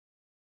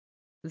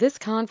This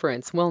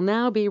conference will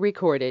now be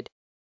recorded.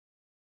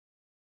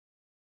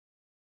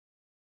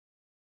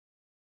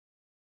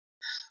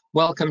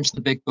 Welcome to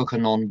the Big Book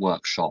Anon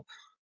workshop.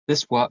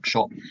 This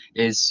workshop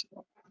is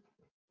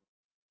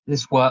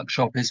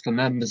for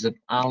members of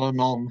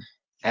Al-Anon,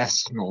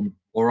 S-Anon,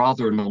 or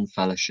other Anon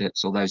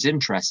fellowships, or those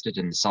interested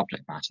in the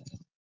subject matter.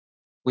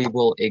 We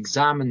will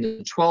examine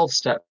the 12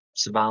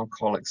 steps of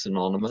Alcoholics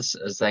Anonymous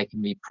as they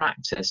can be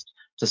practiced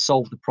to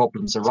solve the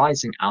problems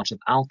arising out of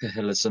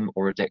alcoholism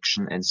or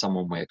addiction in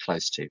someone we're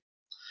close to.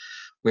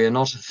 We are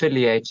not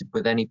affiliated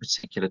with any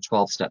particular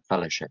 12-step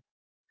fellowship.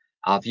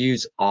 Our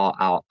views are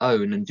our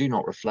own and do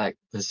not reflect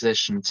the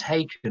position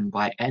taken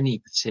by any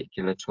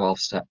particular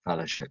 12-step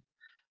fellowship.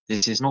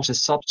 This is not a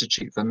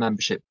substitute for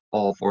membership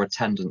of or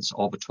attendance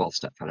of a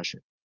 12-step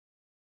fellowship.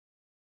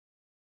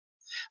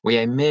 We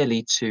aim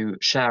merely to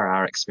share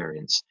our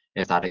experience.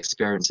 If that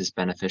experience is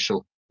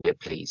beneficial, we are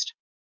pleased.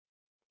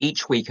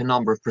 Each week, a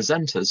number of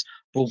presenters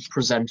will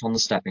present on the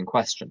step in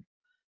question.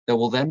 There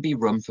will then be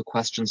room for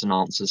questions and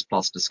answers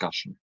plus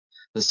discussion.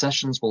 The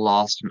sessions will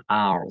last an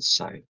hour or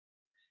so.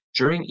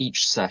 During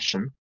each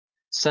session,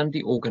 send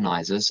the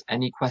organizers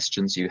any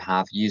questions you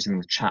have using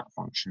the chat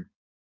function.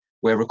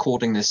 We're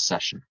recording this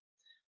session.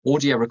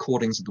 Audio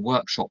recordings of the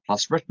workshop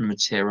plus written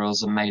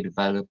materials are made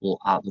available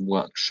at the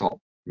workshop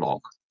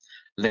blog.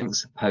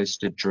 Links are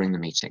posted during the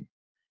meeting.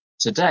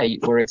 Today,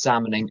 we're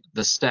examining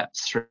the step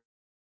 3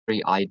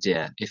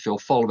 idea. If you're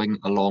following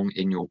along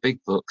in your big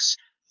books,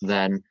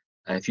 then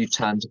if you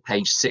turn to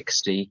page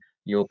 60,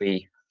 you'll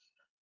be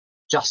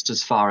just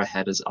as far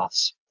ahead as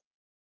us.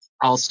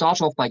 I'll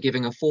start off by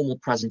giving a formal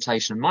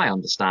presentation of my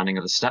understanding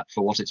of the step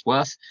for what it's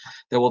worth.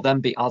 There will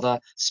then be other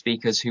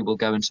speakers who will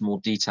go into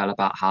more detail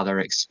about how their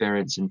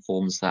experience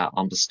informs their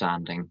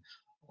understanding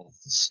of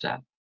the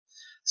step.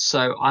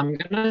 So I'm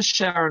going to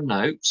share a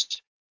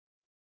note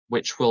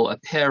which will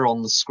appear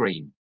on the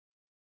screen.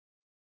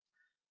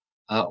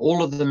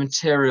 All of the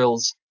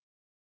materials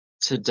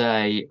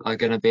today are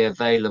going to be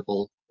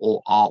available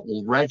or are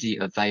already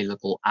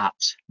available at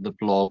the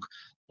blog.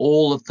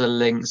 All of the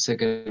links are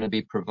going to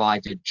be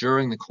provided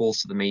during the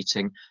course of the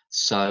meeting,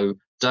 so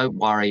don't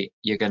worry,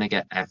 you're going to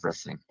get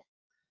everything.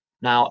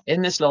 Now,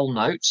 in this little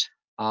note,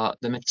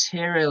 the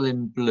material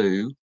in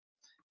blue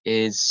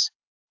is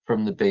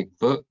from the big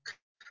book.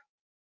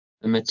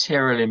 The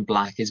material in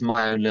black is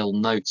my own little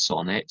notes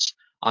on it.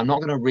 I'm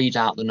not going to read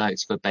out the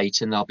notes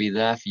verbatim. They'll be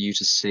there for you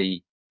to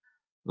see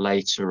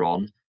later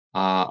on.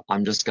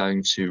 I'm just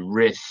going to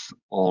riff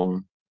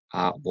on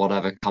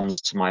whatever comes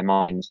to my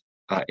mind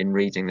in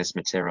reading this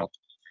material.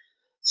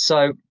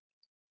 So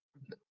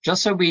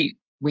just so we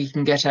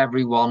can get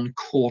everyone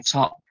caught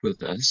up with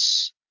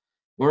this,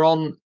 we're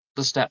on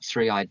the step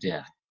 3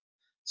 idea.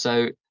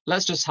 So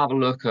let's just have a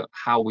look at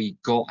how we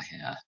got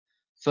here.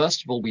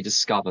 First of all, we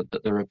discovered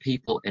that there are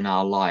people in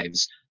our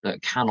lives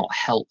that cannot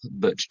help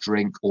but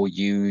drink or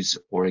use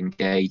or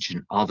engage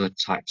in other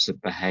types of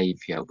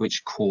behavior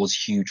which cause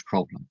huge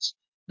problems.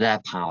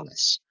 They're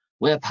powerless.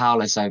 We're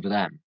powerless over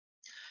them.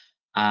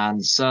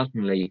 And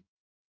certainly,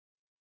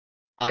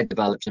 I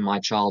developed in my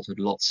childhood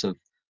lots of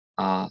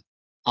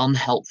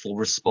unhelpful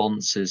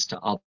responses to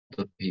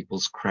other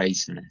people's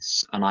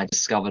craziness. And I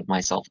discovered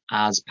myself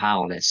as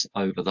powerless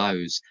over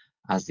those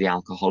as the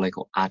alcoholic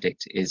or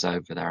addict is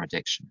over their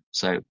addiction.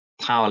 So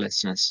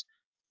powerlessness,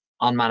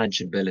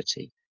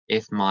 unmanageability.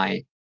 If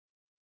my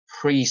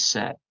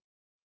preset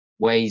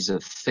ways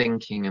of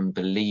thinking and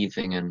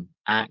believing and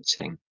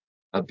acting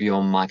are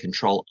beyond my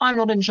control, I'm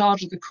not in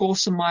charge of the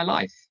course of my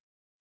life.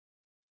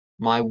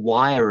 My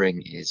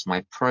wiring is,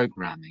 my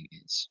programming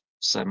is.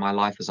 So my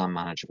life is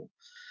unmanageable.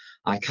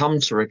 I come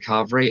to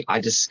recovery,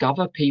 I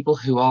discover people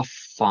who are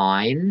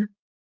fine,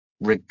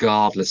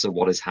 regardless of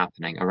what is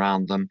happening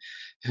around them,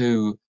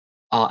 who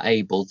are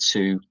able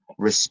to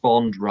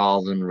respond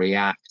rather than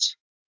react.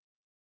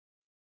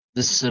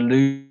 The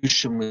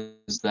solution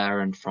was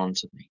there in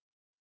front of me.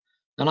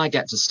 Then I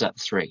get to step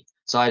 3.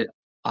 So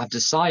I've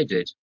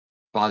decided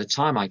by the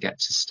time I get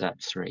to step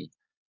 3,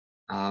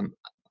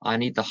 I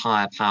need the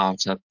higher power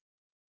to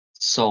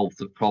solve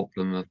the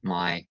problem of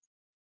my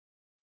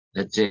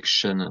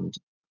addiction and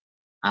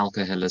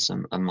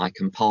alcoholism and my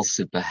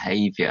compulsive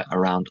behavior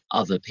around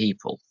other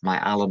people, my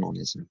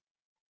Al-Anonism.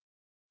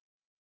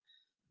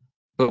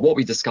 But what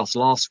we discussed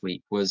last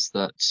week was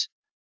that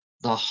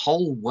the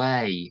whole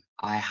way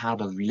I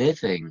had of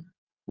living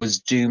was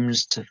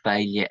doomed to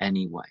failure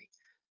anyway.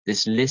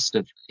 This list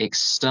of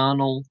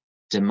external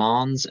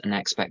demands and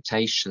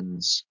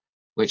expectations,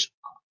 which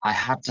I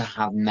had to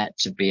have met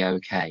to be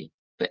okay.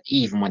 But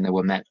even when they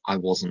were met, I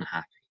wasn't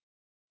happy.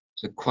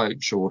 To quote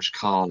George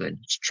Carlin,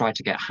 to try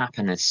to get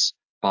happiness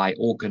by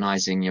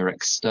organizing your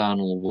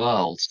external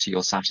world to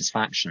your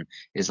satisfaction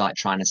is like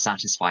trying to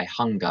satisfy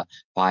hunger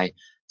by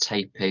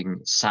taping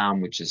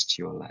sandwiches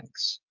to your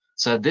legs.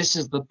 So this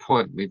is the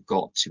point we've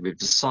got to. We've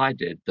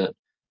decided that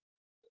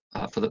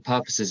for the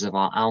purposes of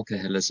our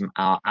alcoholism,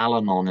 our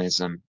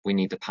Al-Anonism, we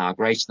need the power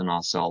greater than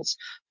ourselves,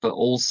 but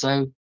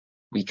also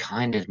we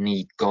kind of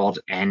need God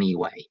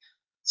anyway.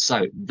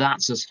 So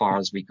that's as far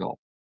as we got.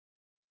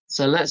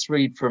 So let's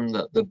read from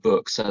the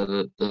book,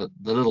 so the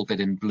little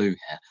bit in blue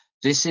here.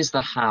 This is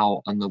the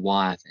how and the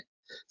why of it.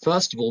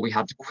 First of all, we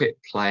had to quit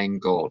playing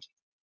God.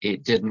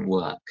 It didn't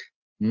work.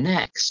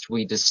 Next,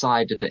 we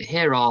decided that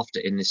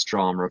hereafter in this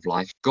drama of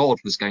life, God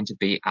was going to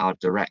be our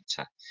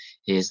director.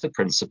 Here's the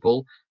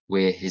principal,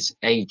 we're his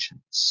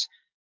agents.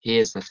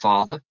 Here's the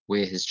father,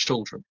 we're his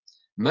children.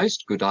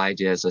 Most good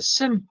ideas are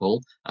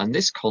simple, and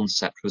this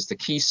concept was the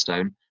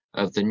keystone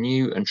of the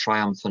new and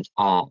triumphant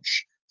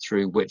arch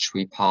through which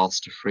we pass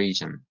to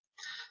freedom.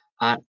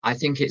 And I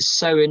think it's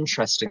so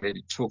interesting that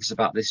it talks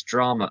about this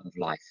drama of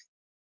life.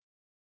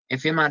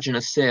 If you imagine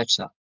a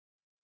theatre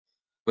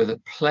with a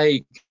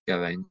play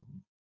going,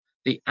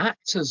 the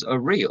actors are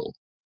real,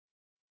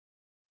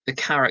 the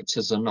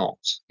characters are not.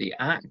 The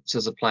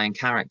actors are playing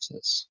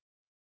characters.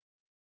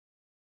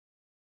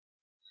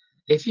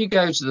 If you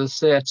go to the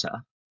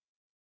theatre,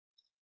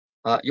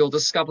 you'll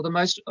discover the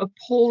most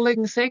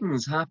appalling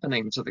things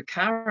happening to the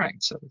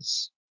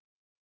characters.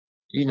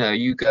 You know,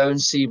 you go and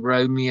see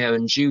Romeo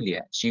and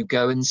Juliet, you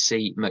go and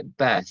see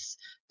Macbeth.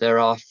 There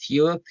are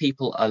fewer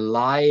people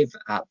alive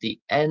at the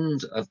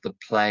end of the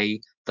play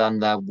than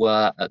there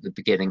were at the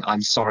beginning.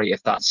 I'm sorry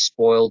if that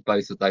spoiled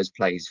both of those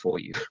plays for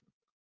you.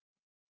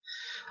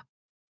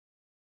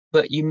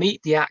 But you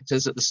meet the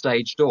actors at the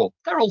stage door.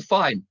 They're all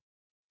fine.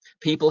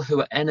 People who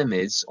are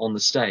enemies on the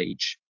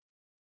stage,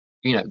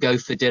 you know, go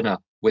for dinner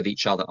with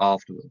each other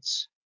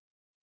afterwards.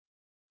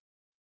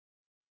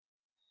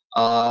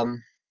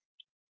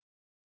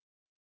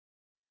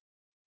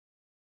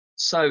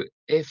 So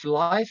if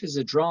life is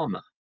a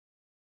drama,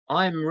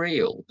 I'm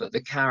real, but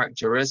the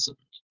character isn't,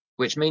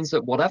 which means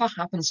that whatever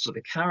happens to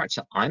the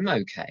character, I'm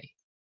okay.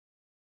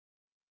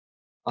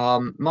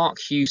 Mark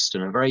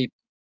Houston, a very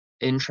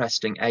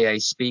interesting AA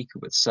speaker,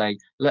 would say,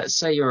 let's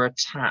say you're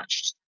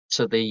attached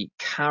to the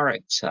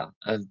character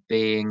of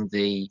being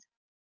the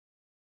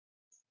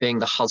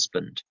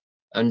husband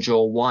and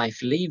your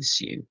wife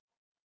leaves you.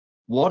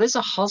 What is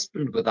a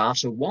husband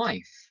without a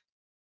wife?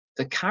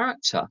 The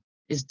character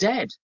is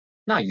dead.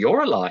 Now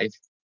you're alive,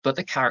 but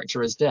the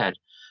character is dead.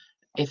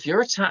 If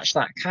you're attached to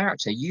that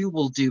character, you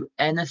will do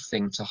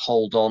anything to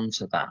hold on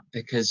to that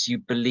because you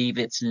believe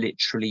it's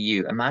literally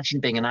you. Imagine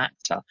being an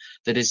actor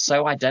that is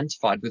so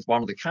identified with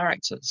one of the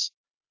characters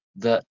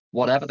that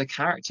whatever the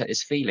character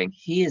is feeling,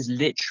 he is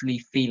literally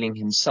feeling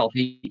himself.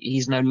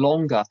 He's no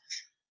longer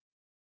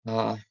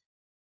got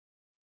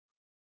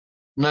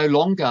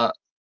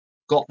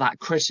that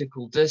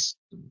critical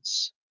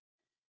distance.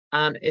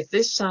 And if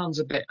this sounds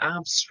a bit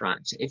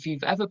abstract, if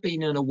you've ever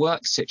been in a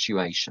work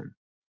situation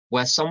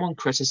where someone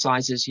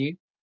criticizes you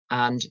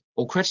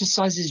or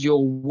criticizes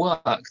your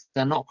work,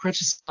 they're not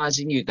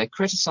criticizing you, they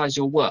criticize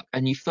your work,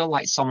 and you feel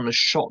like someone has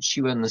shot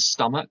you in the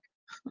stomach,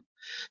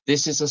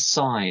 this is a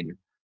sign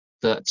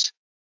that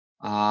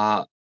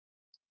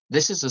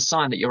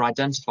you're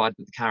identified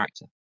with the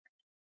character.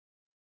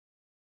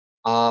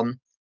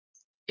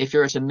 If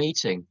you're at a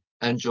meeting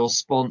and your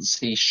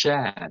sponsee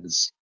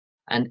shares,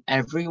 and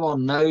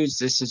everyone knows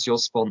this is your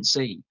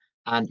sponsee,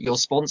 and your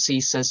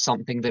sponsee says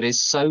something that is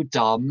so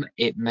dumb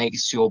it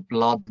makes your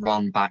blood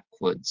run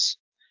backwards.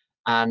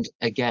 And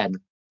again,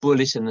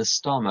 bullet in the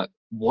stomach.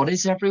 What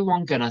is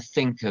everyone going to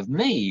think of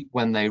me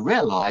when they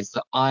realize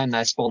that I am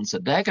their sponsor?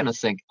 They're going to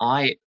think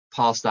I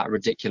passed that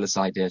ridiculous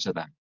idea to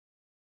them.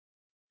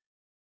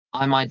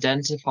 I'm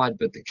identified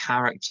with the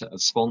character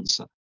of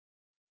sponsor.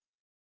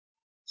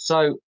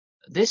 So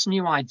this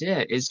new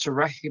idea is to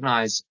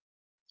recognize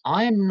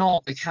I am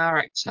not the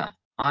character,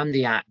 I'm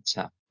the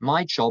actor.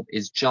 My job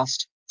is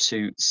just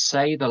to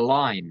say the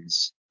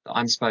lines that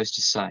I'm supposed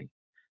to say,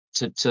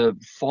 to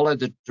follow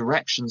the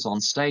directions on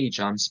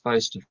stage I'm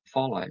supposed to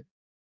follow.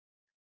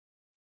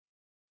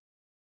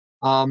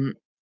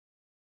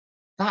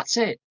 That's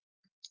it.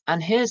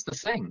 And here's the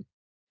thing.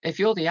 If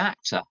you're the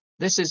actor,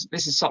 this is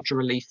such a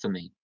relief for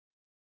me.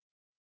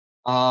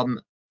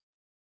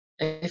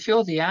 If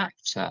you're the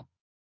actor,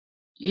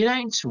 you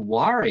don't need to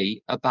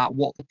worry about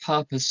what the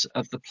purpose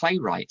of the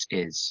playwright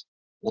is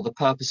or the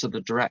purpose of the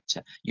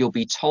director. You'll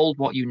be told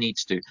what you need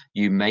to do.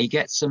 You may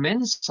get some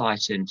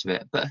insight into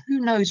it, but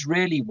who knows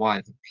really why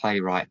the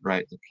playwright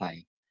wrote the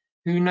play?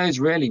 Who knows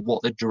really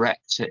what the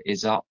director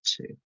is up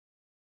to?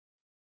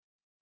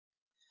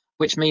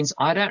 Which means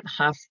I don't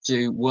have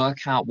to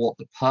work out what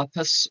the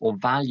purpose or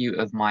value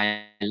of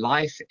my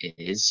life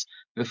is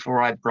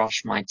before I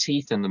brush my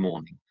teeth in the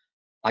morning.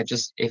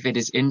 If it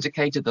is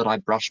indicated that I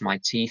brush my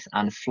teeth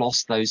and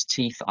floss those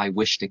teeth I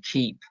wish to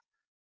keep,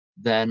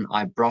 then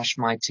I brush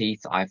my teeth,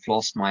 I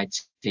floss my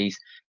teeth.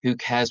 Who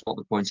cares what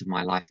the point of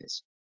my life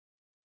is?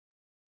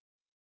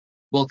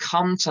 We'll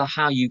come to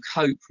how you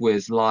cope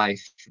with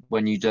life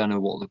when you don't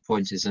know what the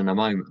point is in a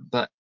moment.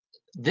 But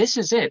this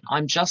is it.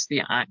 I'm just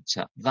the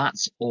actor.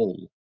 That's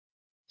all.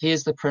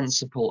 Here's the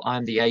principle.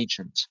 I'm the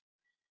agent.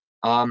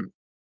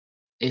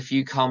 If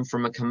you come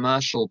from a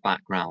commercial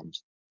background,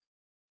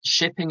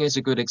 shipping is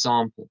a good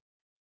example.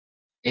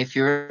 If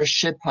you're a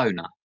ship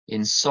owner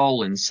in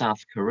Seoul in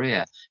South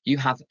Korea, you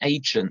have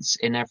agents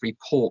in every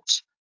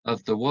port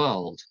of the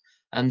world.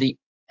 And the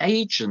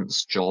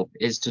agent's job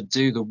is to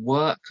do the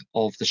work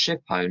of the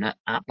ship owner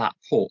at that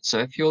port. So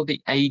if you're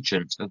the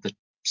agent of the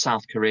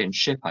South Korean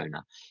ship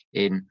owner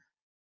in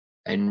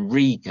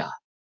Riga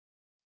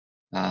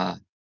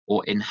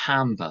or in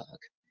Hamburg,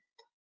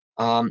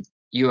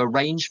 you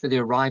arrange for the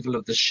arrival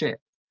of the ship.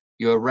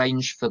 You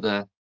arrange for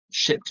the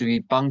ship to be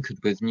bunkered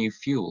with new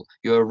fuel.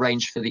 You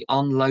arrange for the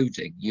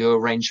unloading. You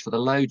arrange for the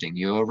loading.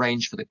 You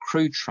arrange for the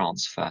crew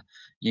transfer.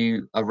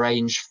 You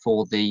arrange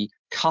for the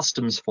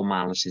customs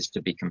formalities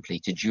to be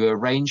completed. You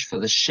arrange for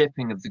the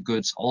shipping of the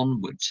goods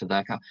onward to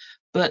their car.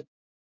 But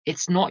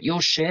it's not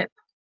your ship.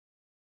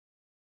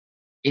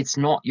 It's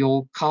not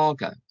your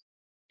cargo.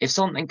 If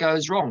something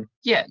goes wrong,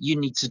 yeah, you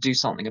need to do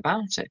something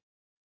about it.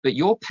 But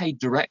you're paid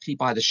directly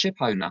by the ship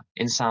owner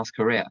in South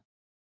Korea.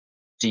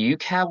 Do you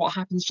care what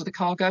happens to the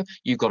cargo?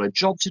 You've got a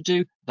job to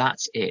do.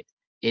 That's it.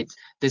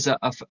 There's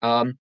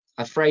a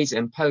phrase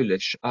in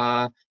Polish,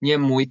 nie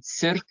mój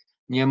cyrk,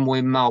 nie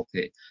mój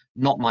małpy.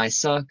 Not my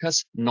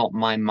circus, not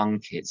my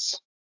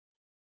monkeys.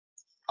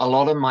 A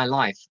lot of my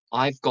life,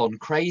 I've gone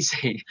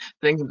crazy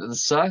thinking that the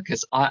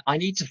circus, I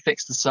need to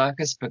fix the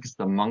circus because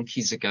the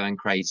monkeys are going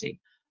crazy.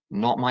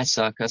 Not my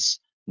circus,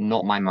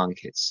 not my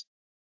monkeys.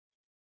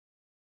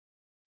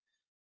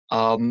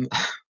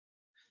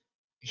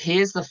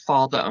 Here's the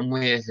father and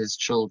we're his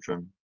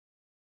children,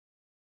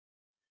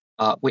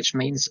 which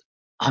means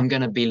I'm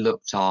going to be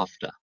looked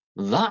after.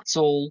 That's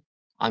all.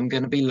 I'm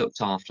going to be looked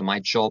after. My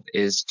job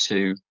is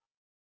to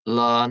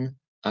learn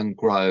and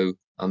grow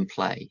and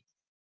play.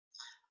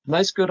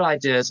 Most good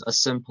ideas are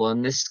simple,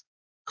 and this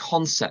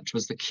concept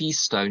was the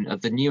keystone of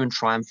the new and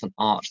triumphant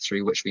arch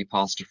through which we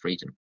pass to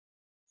freedom.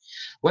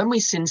 When we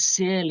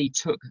sincerely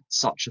took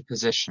such a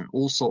position,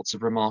 all sorts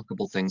of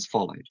remarkable things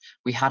followed.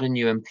 We had a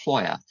new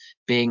employer.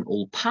 Being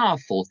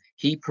all-powerful,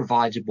 he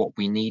provided what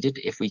we needed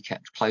if we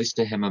kept close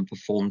to him and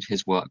performed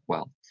his work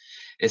well.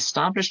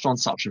 Established on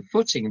such a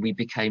footing, we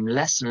became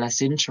less and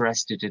less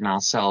interested in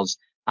ourselves,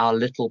 our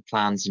little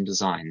plans and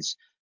designs.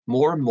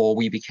 More and more,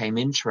 we became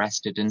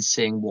interested in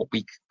seeing what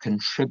we could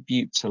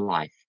contribute to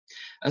life.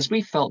 As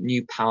we felt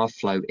new power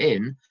flow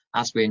in,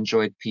 as we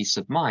enjoyed peace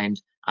of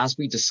mind, as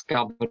we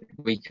discovered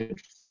we could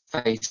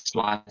face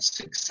life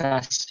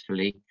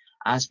successfully,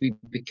 as we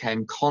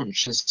became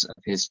conscious of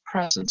his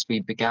presence,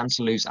 we began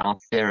to lose our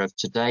fear of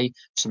today,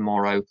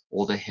 tomorrow,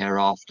 or the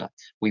hereafter.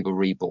 We were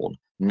reborn.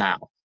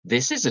 Now,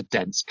 this is a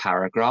dense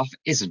paragraph,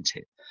 isn't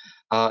it?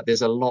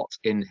 There's a lot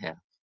in here.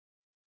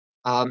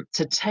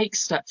 To take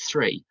step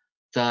 3,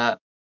 there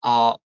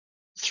are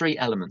 3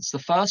 elements. The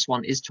first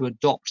one is to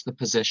adopt the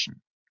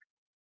position.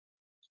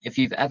 If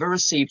you've ever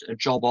received a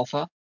job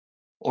offer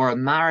or a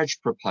marriage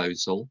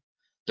proposal,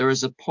 there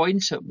is a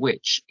point at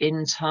which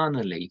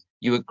internally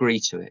you agree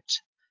to it.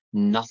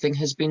 Nothing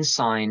has been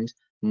signed,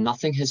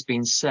 nothing has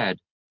been said,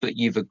 but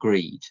you've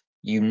agreed.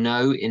 You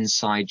know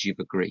inside you've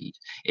agreed.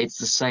 It's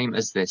the same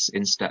as this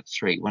in step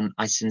 3. When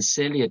I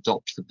sincerely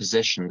adopt the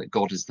position that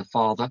God is the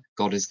Father,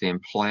 God is the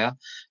employer,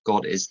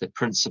 God is the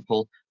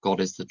principal, God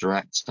is the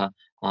director,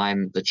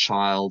 I'm the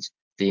child,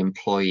 the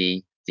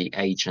employee, the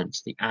agent,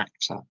 the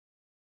actor.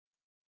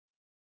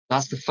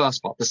 That's the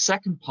first part. The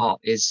second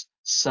part is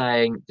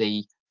saying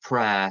the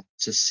prayer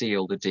to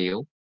seal the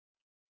deal.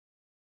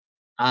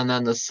 And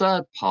then the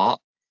third part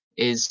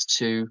is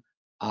to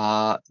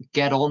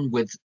get on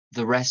with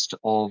the rest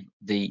of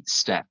the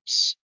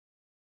steps.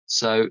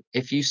 So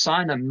if you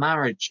sign a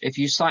marriage, if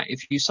you sign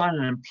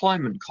an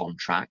employment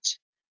contract,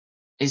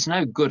 it's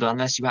no good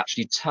unless you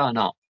actually turn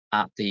up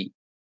at the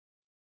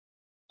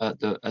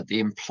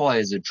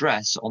employer's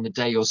address on the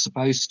day you're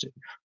supposed to.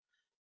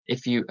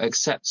 If you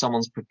accept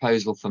someone's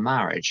proposal for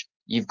marriage,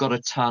 you've got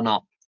to turn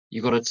up.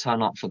 You've got to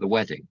turn up for the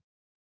wedding.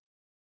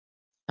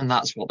 And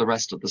that's what the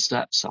rest of the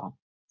steps are.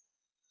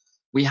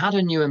 We had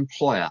a new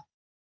employer.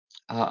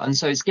 And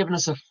so it's given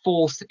us a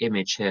 4th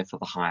image here for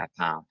the higher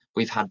power.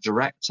 We've had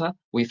director,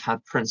 we've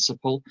had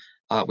principal,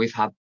 we've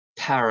had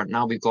parent,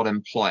 now we've got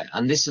employer.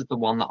 And this is the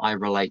one that I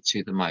relate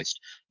to the most.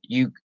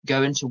 You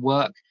go into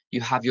work, you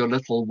have your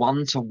little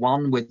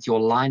one-to-one with your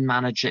line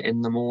manager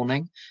in the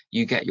morning,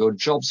 you get your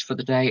jobs for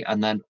the day,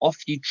 and then off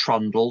you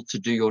trundle to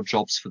do your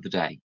jobs for the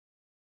day.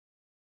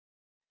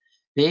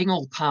 Being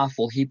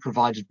all-powerful, he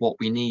provided what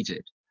we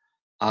needed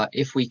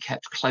if we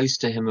kept close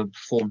to him and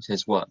performed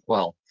his work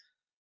well.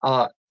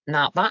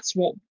 Now, that's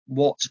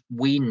what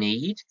we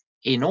need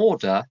in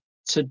order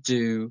to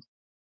do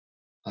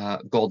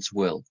God's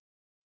will.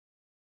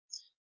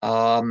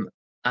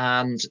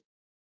 And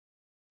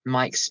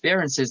my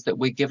experience is that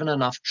we're given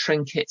enough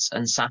trinkets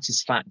and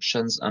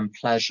satisfactions and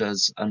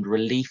pleasures and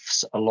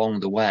reliefs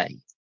along the way.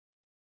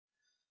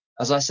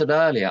 As I said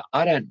earlier,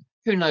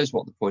 who knows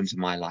what the point of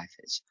my life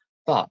is,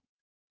 but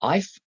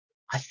I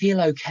feel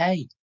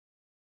okay.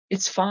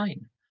 It's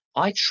fine.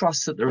 I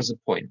trust that there is a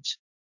point.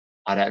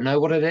 I don't know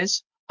what it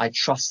is. I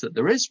trust that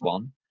there is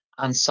one.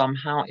 And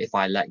somehow, if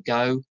I let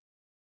go,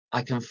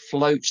 I can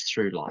float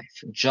through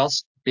life,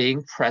 just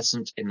being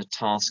present in the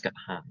task at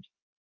hand.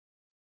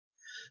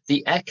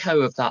 The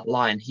echo of that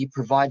line, he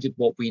provided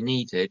what we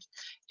needed,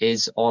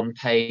 is on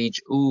page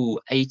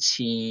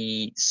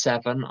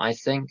 87, I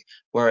think,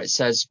 where it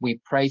says we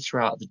pray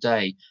throughout the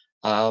day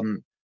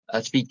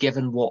to be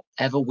given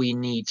whatever we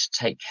need to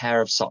take care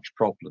of such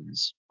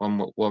problems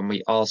when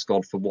we ask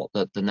God for what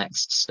the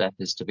next step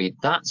is to be.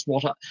 That's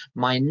what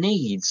my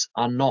needs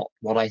are, not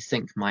what I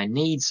think my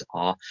needs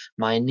are.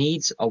 My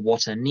needs are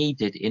what are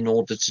needed in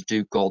order to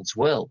do God's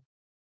will.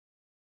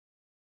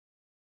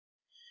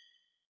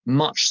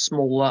 Much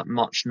smaller,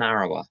 much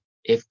narrower.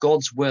 If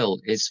God's will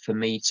is for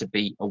me to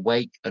be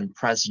awake and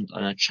present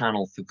and a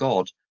channel for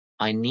God,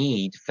 I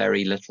need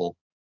very little,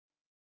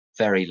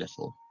 very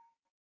little.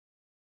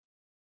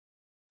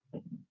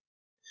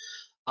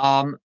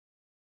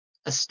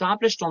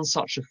 Established on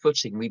such a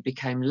footing, we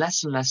became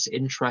less and less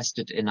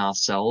interested in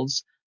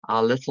ourselves,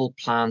 our little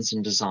plans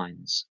and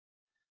designs.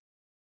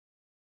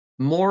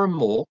 More and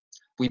more,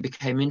 we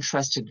became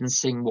interested in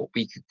seeing what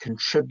we could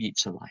contribute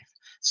to life.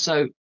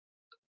 So,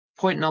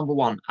 point number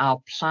one, our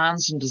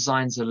plans and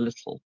designs are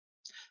little.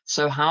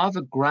 So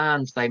however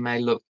grand they may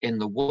look in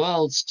the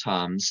world's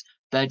terms,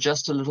 they're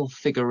just a little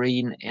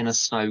figurine in a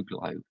snow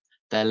globe.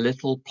 They're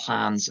little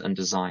plans and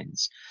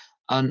designs.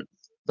 And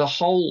the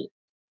whole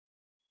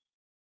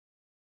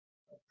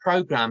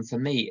program for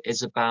me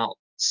is about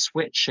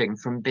switching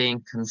from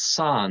being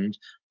concerned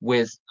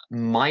with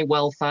my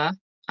welfare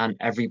and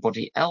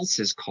everybody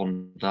else's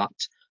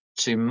conduct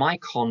to my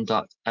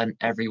conduct and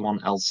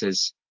everyone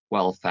else's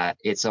welfare.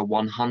 It's a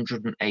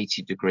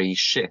 180-degree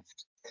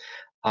shift.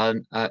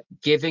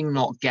 Giving,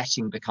 not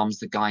getting, becomes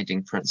the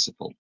guiding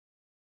principle.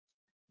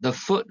 The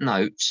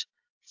footnote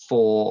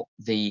for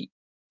the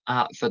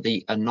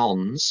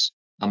Anons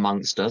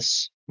amongst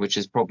us, which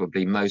is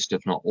probably most,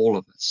 if not all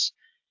of us,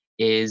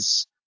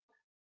 is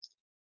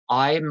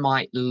I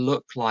might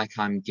look like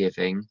I'm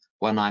giving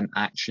when I'm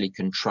actually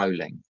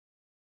controlling.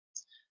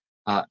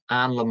 Anne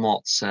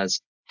Lamott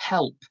says,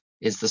 help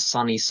is the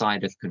sunny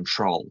side of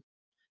control.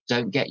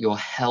 Don't get your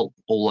help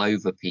all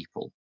over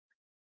people.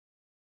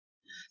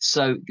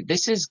 So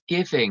this is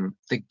giving,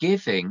 the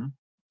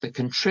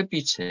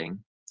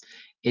contributing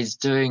is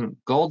doing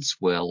God's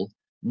will,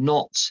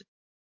 not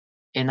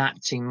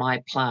enacting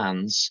my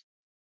plans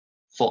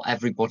for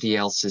everybody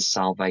else's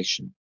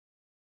salvation.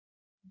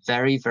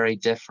 Very, very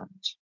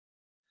different.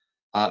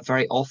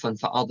 Very often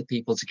for other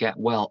people to get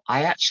well,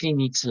 I actually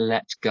need to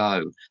let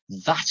go.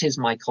 That is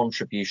my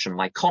contribution.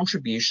 My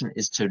contribution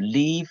is to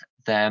leave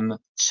them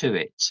to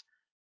it.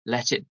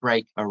 Let it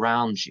break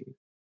around you.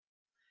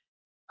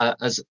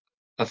 As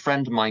a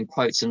friend of mine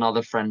quotes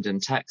another friend in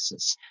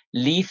Texas,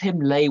 leave him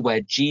lay where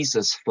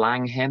Jesus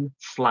flang him,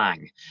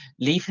 flang.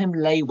 Leave him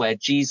lay where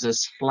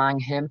Jesus flang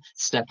him,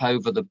 step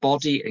over the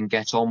body and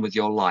get on with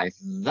your life.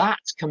 That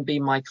can be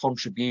my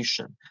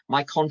contribution.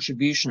 My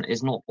contribution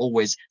is not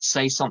always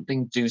say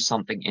something, do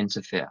something,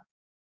 interfere.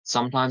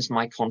 Sometimes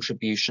my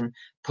contribution,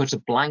 put a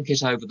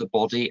blanket over the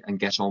body and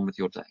get on with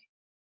your day.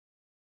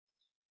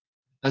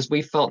 As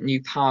we felt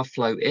new power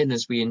flow in,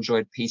 as we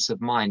enjoyed peace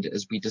of mind,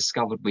 as we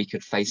discovered we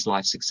could face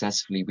life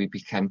successfully, we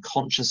became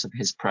conscious of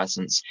his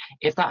presence.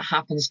 If that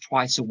happens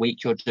twice a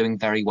week, you're doing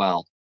very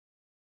well.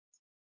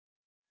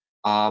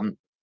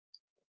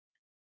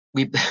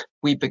 We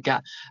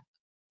began,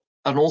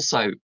 and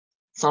also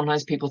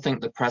sometimes people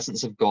think the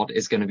presence of God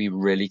is going to be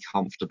really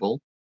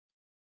comfortable.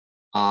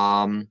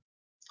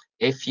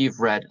 If you've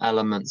read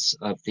elements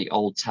of the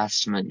Old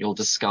Testament, you'll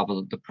discover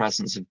that the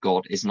presence of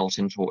God is not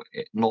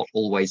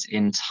always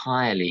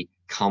entirely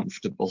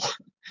comfortable.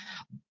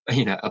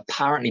 You know,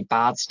 apparently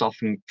bad stuff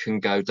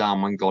can go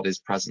down when God is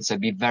present. So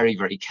be very,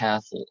 very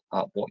careful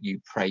what you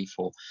pray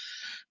for.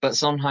 But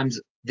sometimes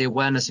the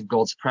awareness of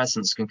God's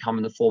presence can come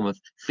in the form of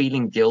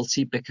feeling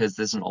guilty because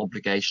there's an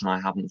obligation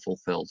I haven't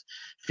fulfilled.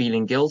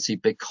 Feeling guilty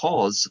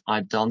because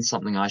I've done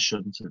something I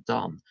shouldn't have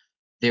done.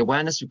 The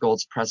awareness of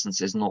God's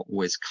presence is not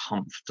always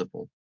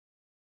comfortable.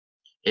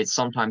 It's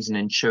sometimes an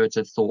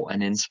intuitive thought,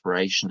 an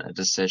inspiration, a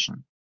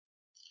decision,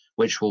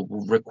 which will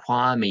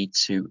require me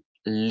to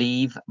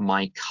leave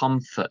my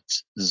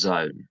comfort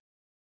zone,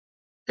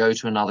 go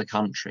to another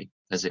country,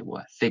 as it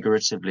were,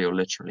 figuratively or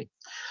literally.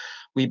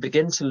 We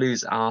begin to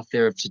lose our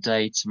fear of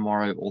today,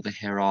 tomorrow, or the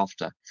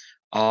hereafter.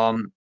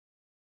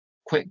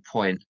 Quick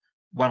point.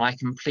 When I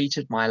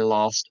completed my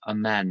last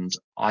amend,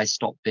 I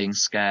stopped being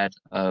scared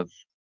of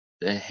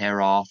the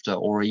hereafter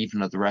or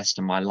even of the rest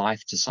of my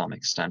life to some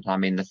extent. I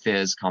mean, the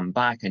fears come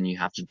back and you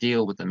have to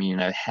deal with them. You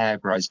know, hair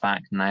grows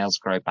back, nails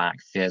grow back,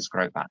 fears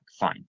grow back,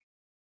 fine.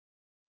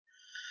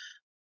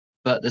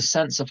 But the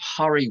sense of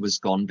hurry was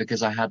gone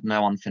because I had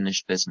no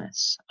unfinished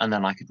business, and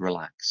then I could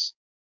relax.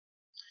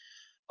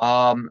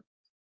 And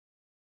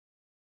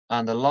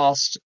the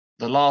last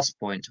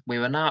point, we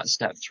were now at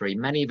step 3.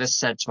 Many of us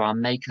said to our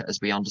Maker as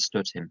we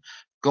understood him,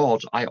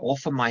 God, I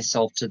offer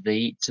myself to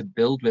thee to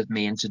build with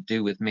me and to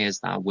do with me as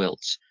thou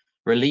wilt.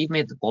 Relieve me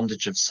of the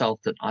bondage of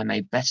self that I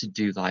may better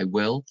do thy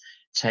will.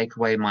 Take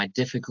away my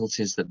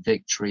difficulties that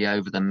victory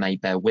over them may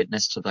bear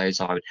witness to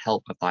those I would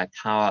help of thy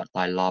power,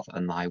 thy love,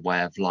 and thy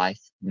way of life.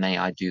 May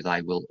I do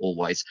thy will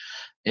always.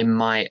 In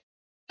my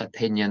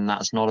opinion,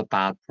 that's not a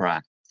bad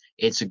prayer.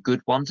 It's a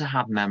good one to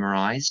have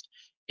memorized.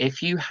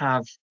 If you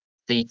have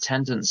the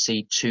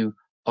tendency to,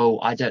 oh,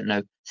 I don't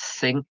know,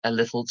 think a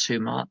little too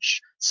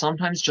much,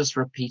 sometimes just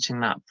repeating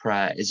that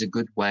prayer is a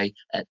good way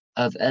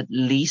of at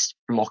least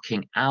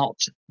blocking out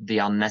the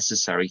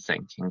unnecessary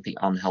thinking, the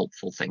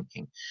unhelpful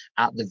thinking.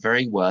 At the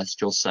very worst,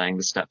 you're saying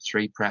the step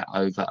 3 prayer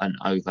over and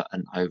over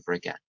and over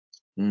again.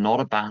 Not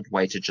a bad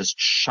way to just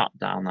shut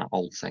down that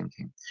old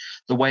thinking.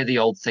 The way the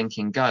old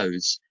thinking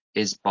goes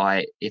is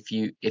by if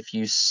you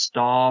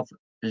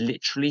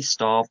literally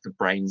starve the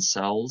brain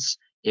cells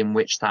in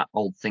which that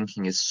old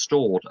thinking is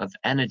stored of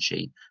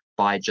energy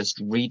by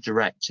just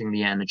redirecting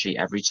the energy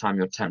every time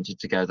you're tempted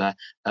to go there,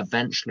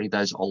 eventually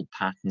those old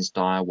patterns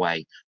die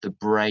away. The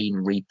brain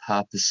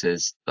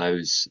repurposes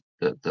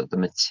the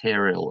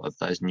material of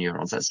those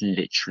neurons. That's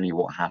literally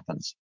what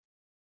happens.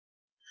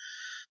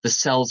 The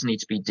cells need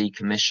to be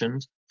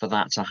decommissioned for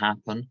that to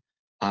happen.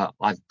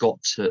 I've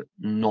got to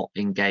not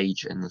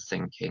engage in the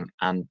thinking.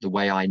 And the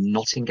way I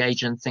not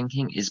engage in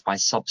thinking is by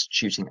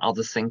substituting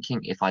other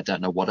thinking. If I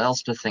don't know what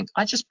else to think,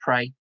 I just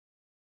pray.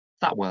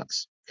 That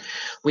works.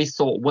 We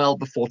thought well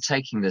before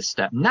taking this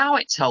step. Now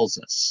it tells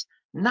us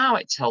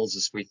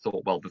we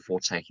thought well before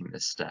taking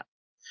this step.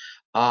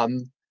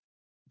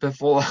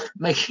 Before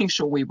making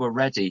sure we were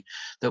ready,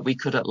 that we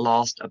could at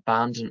last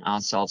abandon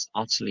ourselves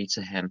utterly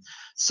to him.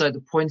 So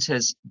the point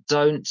is,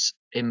 don't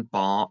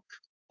embark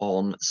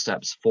on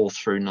steps 4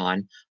 through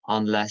 9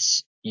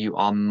 unless you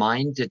are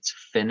minded to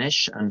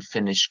finish and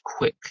finish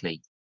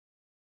quickly,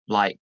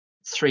 like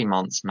 3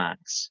 months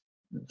max.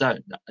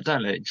 Don't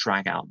let it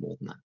drag out more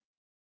than that,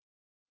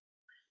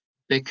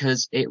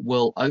 because it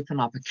will open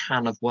up a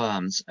can of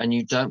worms, and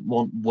you don't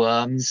want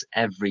worms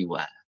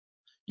everywhere.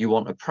 You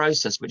want a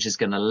process which is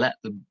going to let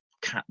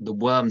the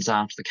worms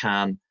out of the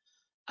can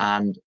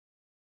and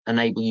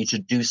enable you to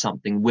do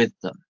something with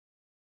them.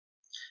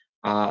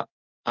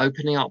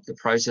 Opening up the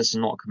process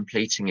and not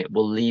completing it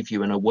will leave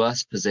you in a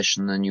worse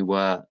position than you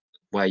were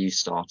where you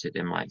started,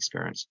 in my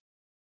experience.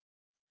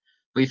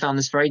 We found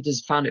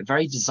it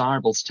very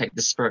desirable to take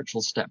this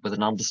spiritual step with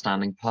an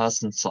understanding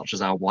person, such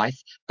as our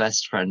wife,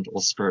 best friend,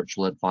 or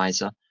spiritual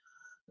advisor.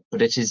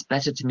 But it is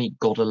better to meet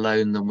God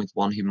alone than with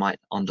one who might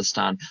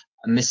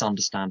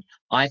misunderstand.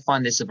 I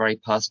find this a very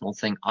personal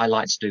thing. I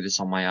like to do this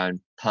on my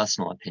own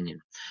personal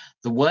opinion.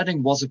 The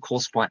wording was, of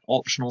course, quite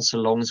optional, so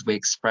long as we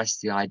express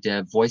the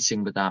idea,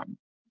 voicing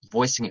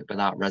it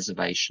without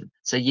reservation.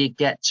 So you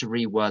get to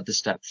reword the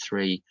step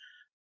 3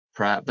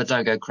 prayer, but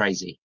don't go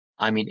crazy.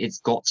 I mean, it's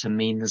got to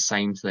mean the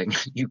same thing.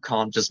 You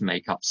can't just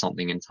make up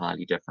something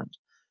entirely different.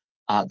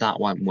 That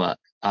won't work.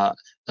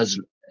 As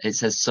it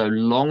says, so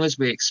long as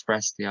we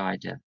express the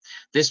idea.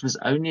 This was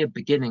only a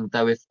beginning,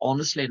 though if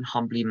honestly and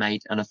humbly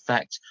made, an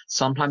effect,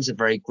 sometimes a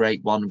very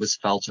great one, was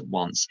felt at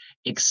once.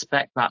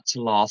 Expect that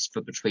to last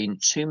for between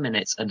 2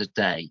 minutes and a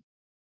day.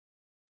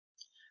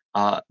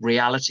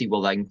 Reality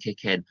will then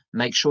kick in.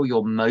 Make sure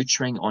you're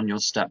motoring on your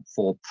step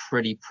 4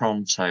 pretty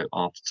pronto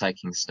after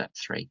taking step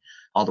 3.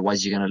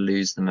 Otherwise, you're going to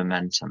lose the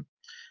momentum.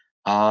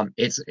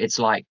 It's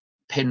like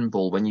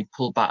pinball. When you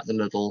pull back the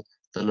little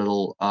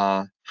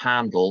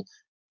handle,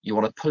 you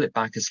want to pull it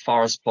back as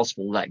far as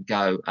possible, let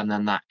go, and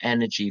then that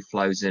energy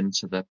flows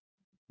into the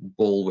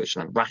ball, which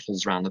then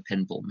rattles around the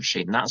pinball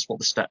machine. And that's what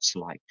the steps are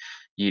like.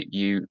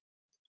 You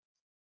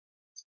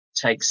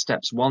take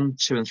steps 1,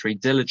 2, and 3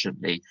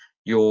 diligently.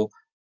 You're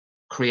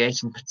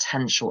creating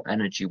potential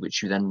energy,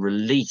 which you then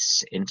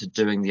release into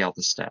doing the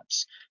other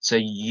steps. So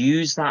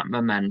use that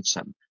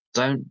momentum.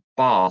 Don't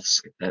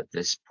bask at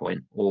this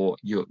point, or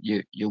you're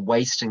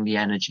wasting the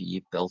energy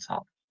you've built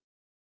up.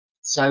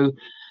 So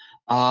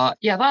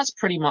yeah, that's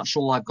pretty much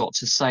all I've got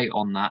to say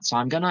on that. So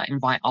I'm going to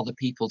invite other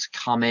people to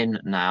come in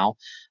now.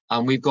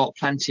 We've got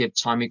plenty of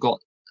time. We've got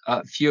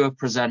fewer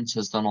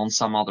presenters than on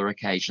some other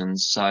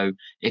occasions. So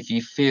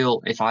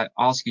if I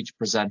ask you to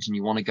present and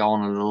you want to go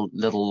on a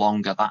little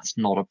longer, that's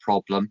not a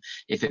problem.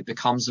 If it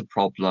becomes a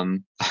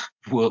problem,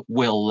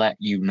 we'll let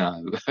you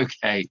know.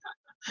 Okay.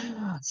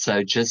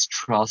 So just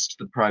trust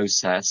the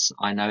process.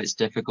 I know it's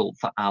difficult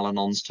for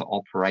Al-Anons to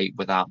operate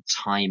without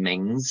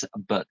timings,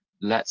 but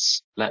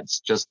let's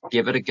just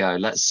give it a go.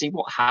 Let's see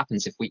what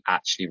happens if we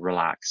actually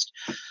relaxed.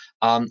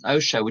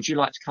 Osho, would you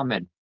like to come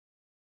in?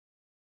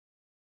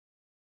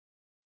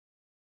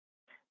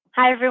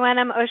 Hi, everyone.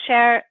 I'm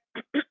Osho.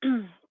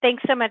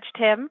 Thanks so much,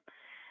 Tim.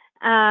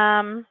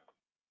 I'm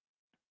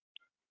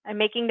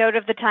making note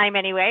of the time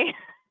anyway.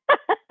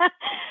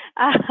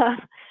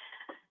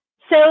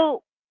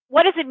 So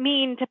what does it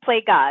mean to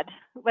play God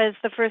was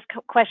the first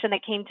question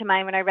that came to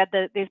mind when I read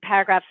these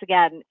paragraphs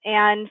again.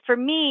 And for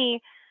me,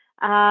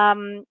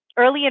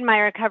 early in my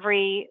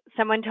recovery,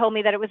 someone told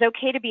me that it was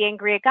okay to be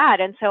angry at God.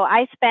 And so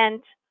I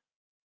spent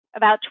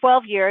about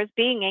 12 years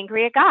being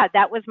angry at God.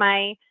 That was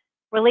my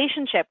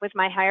relationship with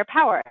my higher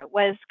power,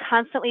 was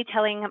constantly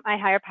telling my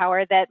higher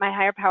power that my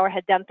higher power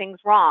had done things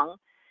wrong,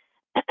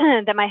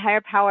 that my higher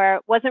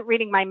power wasn't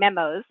reading my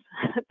memos,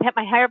 that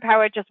my higher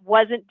power just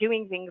wasn't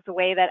doing things the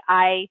way that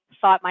I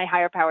thought my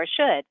higher power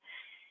should.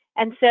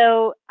 And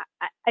so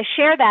I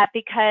share that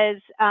because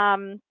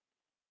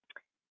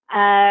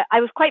I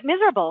was quite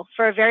miserable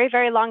for a very,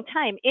 very long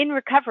time in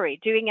recovery,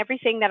 doing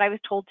everything that I was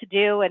told to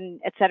do, and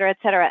et cetera, et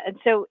cetera. And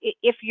so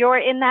if you're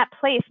in that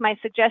place, my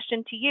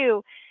suggestion to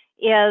you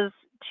is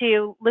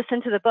to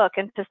listen to the book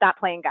and to stop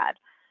playing God.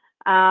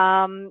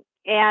 And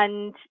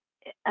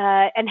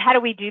how do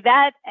we do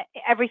that?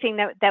 Everything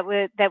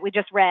that we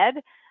just read,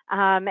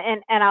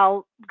 and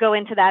I'll go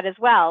into that as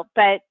well.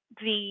 But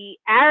the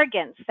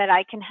arrogance that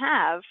I can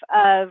have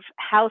of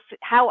how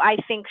I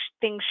think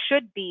things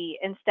should be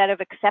instead of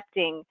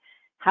accepting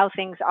how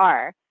things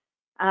are,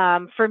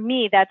 for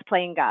me, that's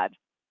playing God,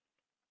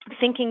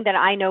 thinking that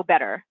I know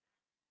better.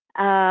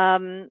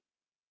 I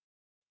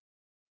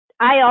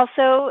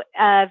also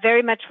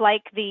very much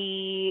like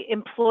the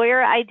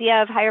employer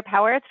idea of higher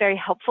power. It's very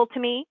helpful to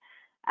me.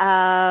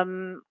 I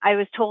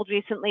was told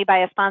recently by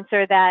a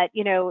sponsor that,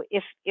 you know,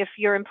 if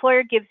your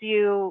employer gives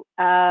you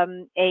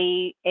a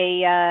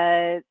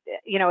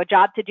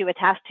job to do, a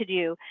task to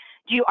do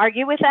you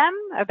argue with them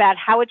about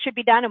how it should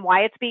be done and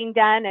why it's being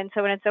done, and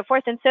so on and so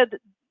forth? And so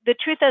the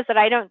truth is that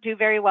I don't do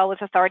very well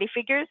with authority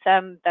figures.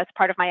 That's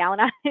part of my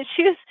Al-Anon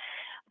issues.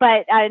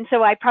 But and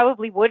so I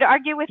probably would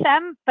argue with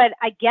them, but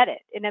I get it.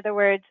 In other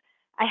words,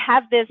 I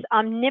have this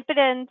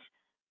omnipotent,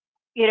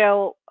 you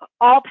know,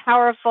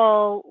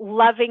 all-powerful,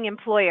 loving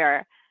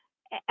employer.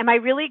 Am I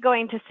really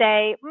going to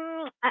say, I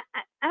don't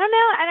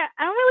know, I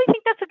don't really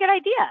think that's a good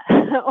idea,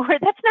 or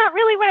that's not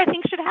really what I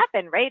think should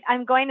happen, right?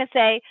 I'm going to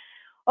say,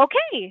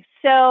 okay,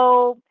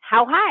 so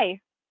how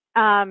high?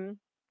 And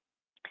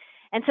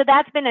so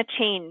that's been a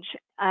change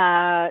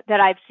that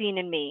I've seen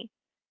in me.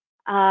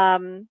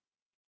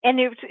 And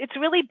it's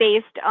really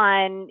based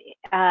on,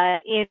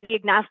 in the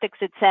agnostics,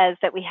 it says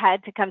that we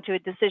had to come to a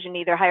decision,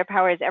 either higher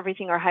power is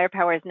everything or higher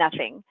power is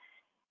nothing.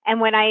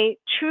 And when I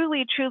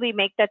truly, truly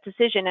make that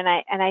decision, and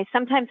I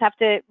sometimes have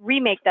to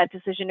remake that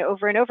decision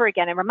over and over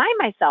again and remind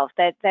myself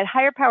that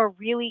higher power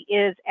really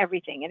is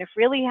everything. And if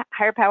really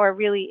higher power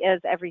really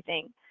is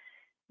everything,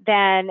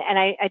 then, and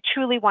I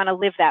truly want to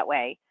live that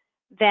way,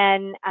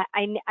 then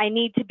I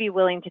need to be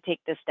willing to take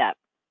this step.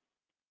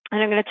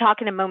 And I'm going to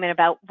talk in a moment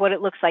about what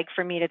it looks like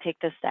for me to take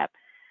this step.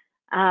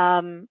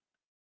 So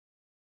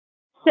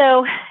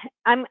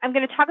I'm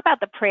going to talk about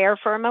the prayer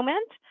for a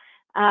moment.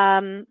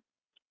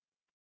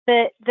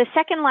 The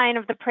second line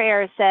of the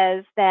prayer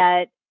says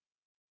that,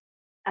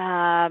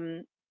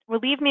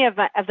 relieve me of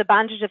the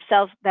bondage of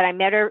self, that I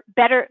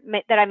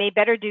may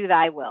better do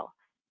thy will.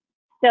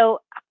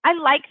 So I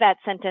like that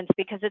sentence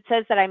because it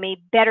says that I may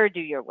better do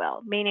your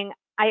will, meaning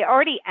I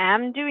already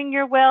am doing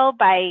your will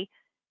by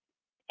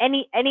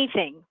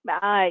anything,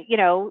 you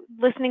know,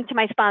 listening to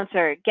my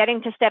sponsor,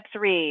 getting to step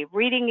 3,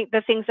 reading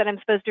the things that I'm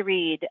supposed to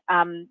read.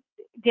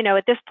 You know,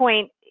 at this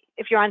point,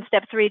 if you're on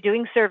step 3,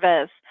 doing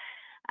service,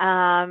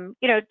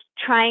 you know,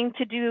 trying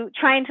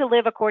to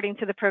live according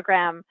to the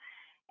program.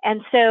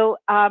 And so,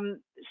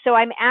 so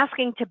I'm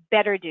asking to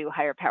better do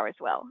higher power's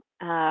will.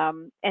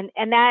 And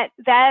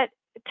that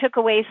took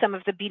away some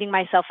of the beating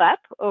myself up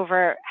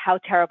over how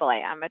terrible I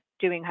am at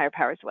doing higher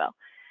power's will.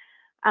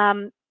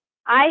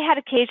 I had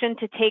occasion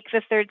to take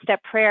the 3rd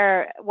step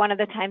prayer one of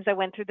the times I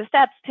went through the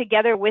steps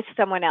together with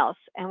someone else,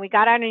 and we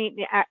got on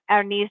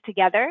our knees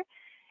together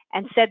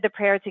and said the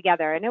prayer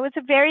together, and it was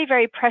a very,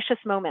 very precious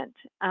moment.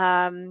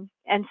 And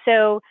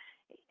so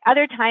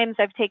other times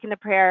I've taken the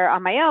prayer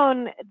on my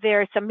own. There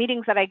are some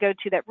meetings that I go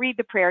to that read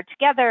the prayer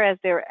together as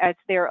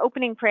their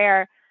opening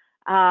prayer,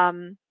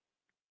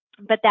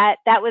 but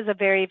that was a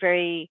very,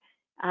 very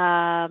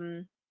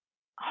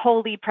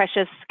holy,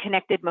 precious,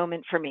 connected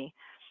moment for me.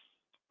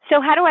 So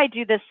how do I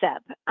do this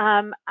step?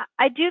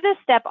 I do this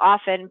step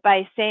often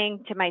by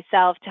saying to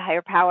myself, to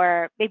higher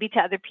power, maybe to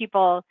other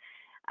people,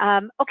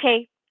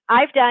 okay,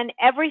 I've done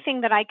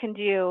everything that I can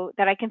do,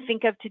 that I can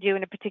think of to do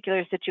in a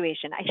particular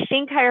situation. I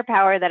think, higher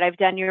power, that I've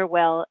done your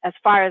will as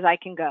far as I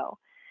can go.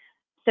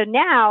 So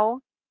now,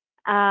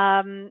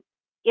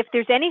 if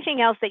there's anything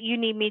else that you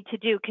need me to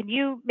do, can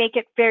you make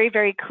it very,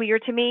 very clear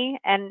to me,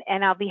 and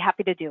I'll be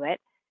happy to do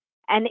it.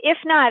 And if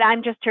not,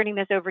 I'm just turning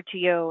this over to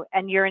you,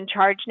 and you're in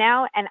charge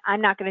now, and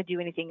I'm not going to do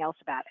anything else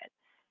about it.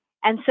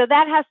 And so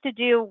that has to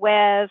do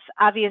with,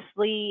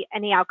 obviously,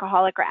 any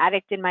alcoholic or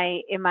addict in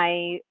my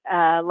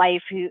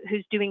life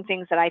who's doing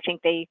things that I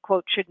think they,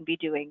 quote, shouldn't be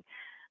doing,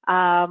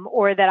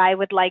 or that I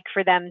would like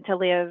for them to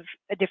live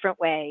a different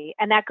way.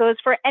 And that goes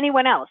for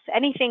anyone else,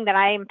 anything that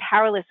I am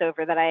powerless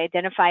over, that I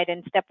identified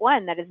in step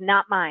 1 that is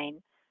not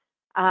mine.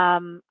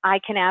 I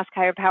can ask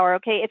higher power,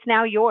 okay, it's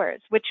now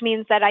yours, which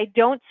means that I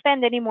don't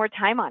spend any more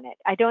time on it.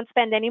 I don't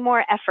spend any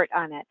more effort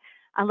on it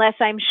unless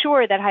I'm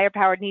sure that higher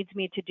power needs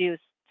me to do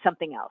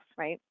something else,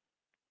 right?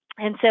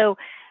 And so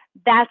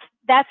that's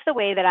the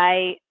way that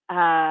I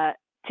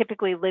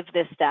typically live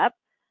this step.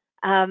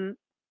 I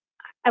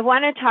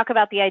want to talk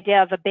about the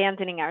idea of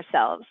abandoning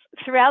ourselves.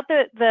 Throughout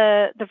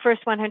the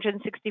first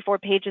 164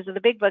 pages of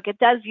the Big Book, it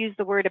does use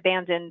the word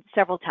abandon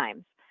several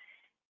times.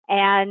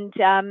 And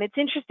it's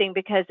interesting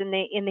because in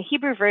the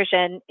Hebrew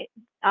version,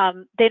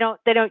 they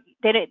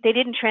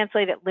didn't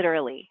translate it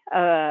literally,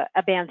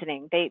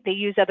 abandoning. They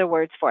use other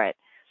words for it.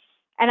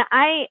 And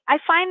I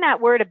find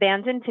that word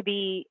abandon to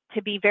be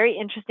very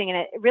interesting, and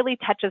it really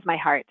touches my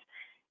heart.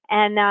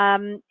 And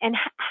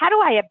how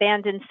do I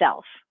abandon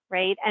self,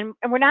 right? And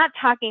we're not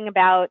talking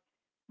about,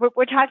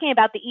 we're talking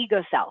about the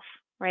ego self,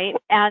 right?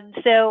 And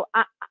so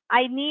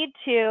I need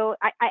to,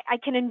 I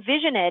can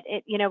envision it,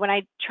 you know, when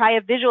I try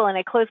a visual and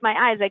I close my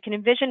eyes, I can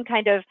envision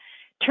kind of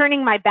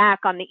turning my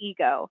back on the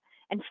ego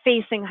and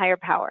facing higher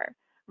power,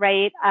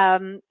 right?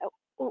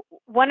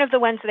 One of the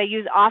ones that I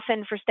use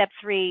often for step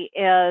 3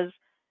 is,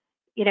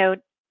 you know,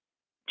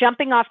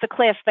 jumping off the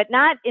cliff, but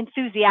not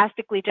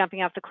enthusiastically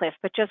jumping off the cliff,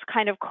 but just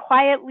kind of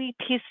quietly,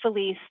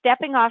 peacefully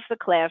stepping off the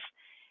cliff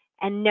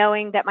and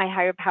knowing that my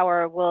higher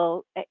power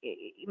will,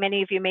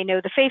 many of you may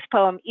know the faith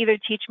poem, either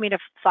teach me to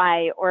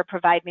fly or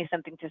provide me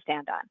something to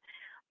stand on.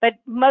 But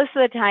most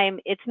of the time,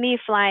 it's me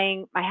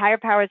flying, my higher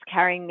power is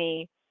carrying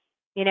me,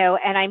 you know,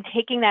 and I'm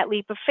taking that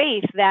leap of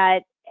faith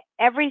that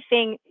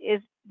everything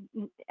is,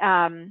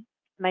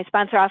 my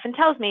sponsor often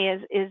tells me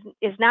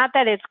is not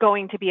that it's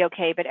going to be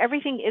okay, but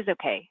everything is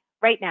okay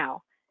right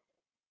now.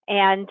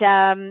 And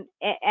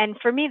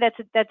for me,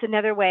 that's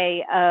another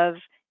way of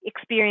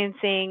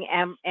experiencing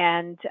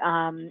and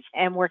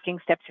working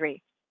step 3.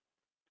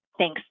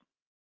 Thanks.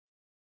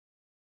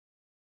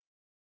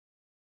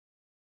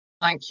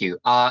 Thank you.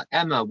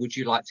 Emma, would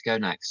you like to go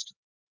next?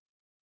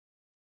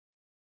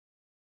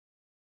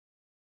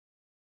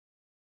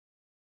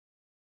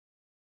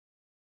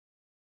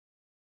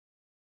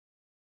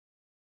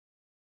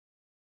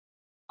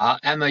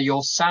 Emma,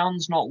 your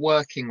sound's not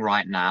working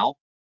right now.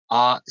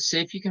 See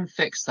if you can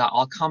fix that.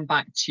 I'll come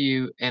back to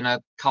you in a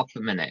couple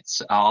of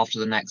minutes after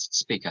the next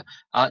speaker.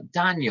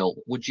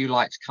 Daniel, would you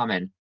like to come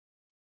in?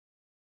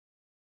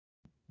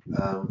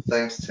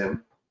 Thanks,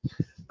 Tim.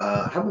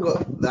 I haven't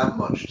got that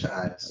much to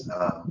add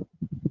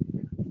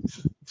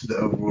to the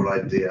overall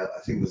idea.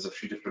 I think there's a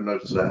few different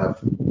notes that I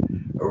have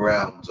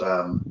around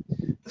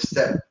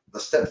the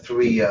step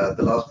 3, the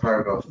last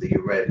paragraph that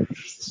you read,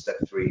 which is the step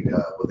 3,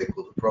 what they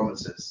call the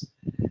promises,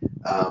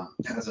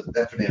 has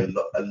definitely a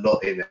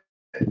lot in it,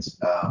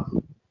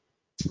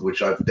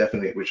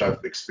 which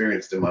I've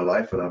experienced in my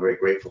life, and I'm very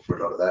grateful for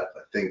a lot of that.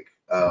 I think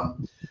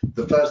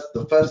the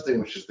first thing,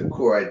 which is the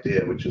core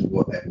idea, which is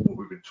what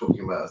we've been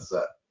talking about, is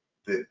that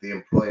the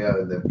employer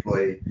and the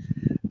employee.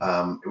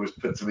 It was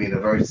put to me in a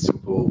very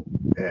simple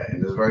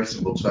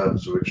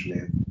terms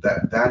originally,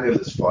 that Daniel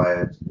is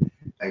fired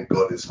and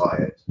God is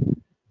hired.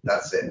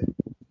 That's it.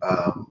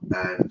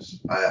 And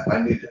I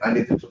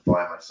needed to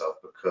fire myself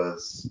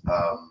because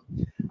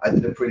I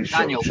did a pretty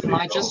Daniel, can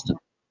I just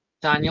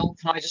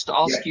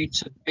ask Yeah. you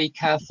to be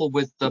careful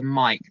with the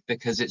mic,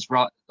 because I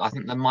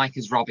think the mic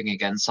is rubbing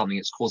against something.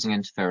 It's causing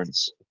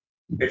interference.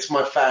 It's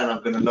my fan.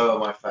 I'm going to lower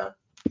my fan.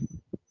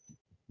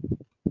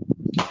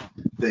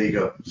 There you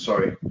go.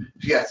 Sorry.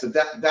 Yeah. So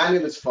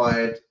Daniel is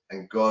fired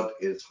and God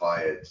is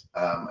hired.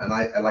 And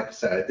like I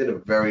said, I did a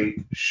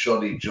very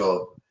shoddy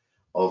job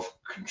of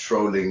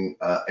controlling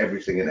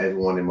everything and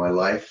everyone in my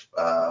life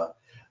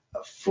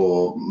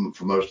for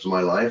most of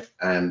my life.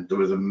 And there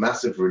was a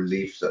massive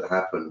relief that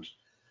happened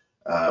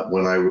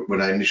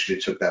when I initially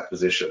took that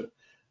position.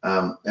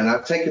 And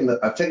I've taken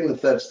the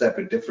third step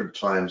at different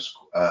times.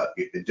 I've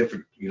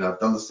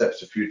done the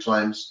steps a few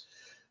times.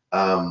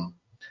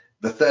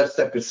 The third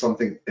step is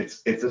something.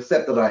 It's a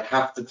step that I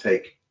have to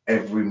take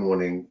every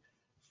morning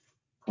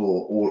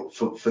for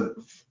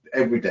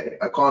every day.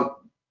 I can't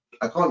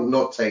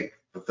not take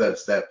the third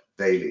step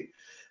daily.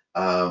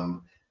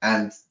 And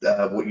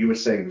what you were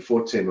saying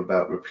before, Tim,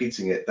 about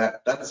repeating it,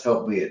 that has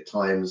helped me at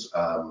times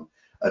of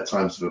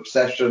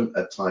obsession,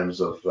 at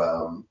times of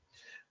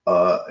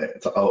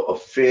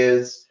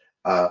fears.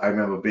 I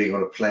remember being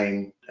on a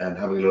plane and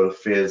having a lot of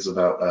fears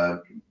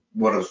about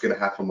what was going to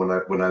happen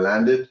when I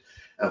landed.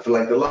 And for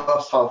like the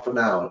last half an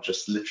hour,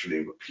 just literally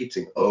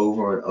repeating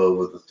over and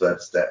over the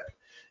third step.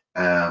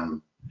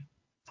 And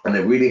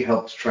it really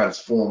helped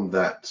transform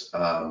that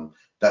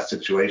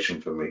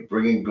situation for me,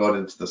 bringing God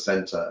into the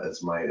center,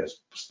 as my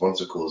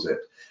sponsor calls it,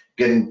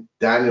 getting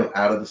Daniel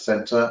out of the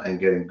center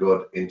and getting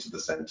God into the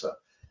center.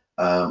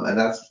 And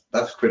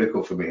that's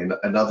critical for me. And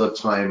another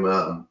time,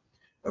 a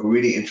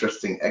really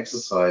interesting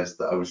exercise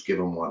that I was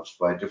given once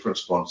by a different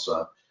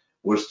sponsor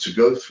was to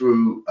go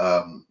through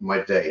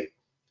my day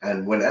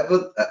and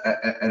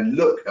and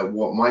look at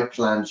what my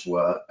plans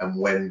were and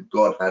when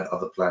God had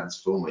other plans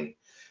for me,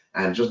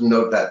 and just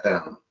note that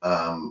down,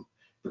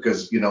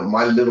 because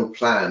my little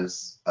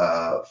plans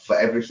for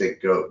everything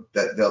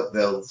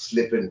they'll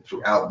slip in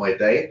throughout my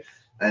day,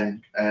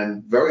 and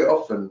very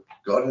often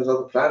God has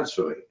other plans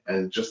for me,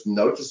 and just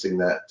noticing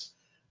that,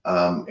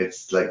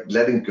 it's like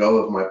letting go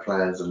of my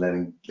plans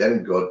and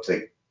letting God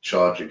take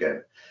charge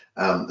again.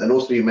 And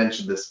also, you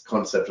mentioned this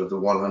concept of the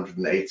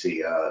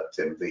 180,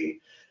 Tim,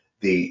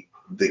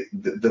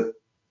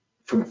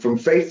 from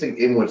facing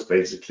inwards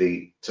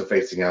basically to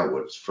facing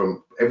outwards,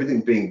 from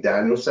everything being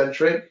Daniel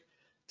centric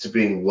to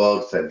being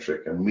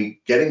world-centric and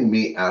getting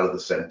me out of the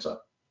center.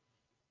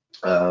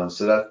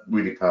 So that's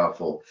really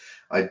powerful.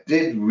 I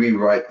did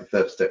rewrite the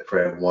third step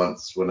prayer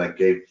once when I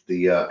gave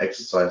the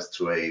exercise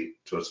to a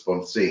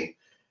sponsee,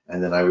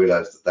 and then I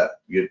realized that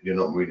you're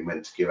not really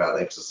meant to give out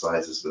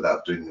exercises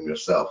without doing them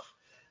yourself.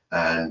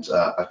 And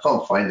I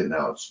can't find it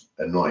now. It's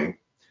annoying.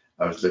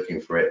 I was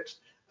looking for it.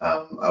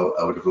 I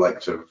would have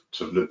liked to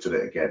have looked at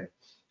it again.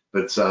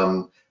 But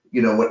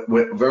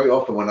very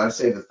often when I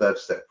say the third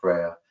step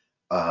prayer,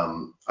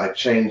 I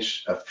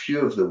change a few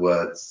of the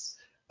words.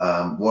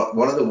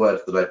 One of the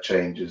words that I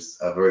change is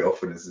very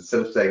often is,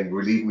 instead of saying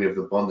relieve me of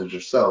the bondage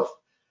of self,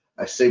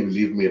 I say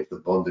relieve me of the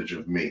bondage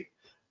of me.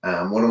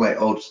 One of my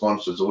old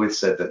sponsors always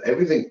said that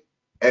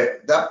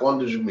that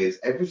bondage of me is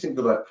everything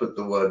that I put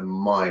the word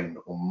mine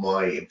or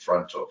my in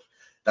front of.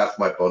 That's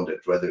my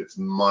bondage, whether it's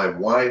my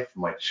wife,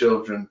 my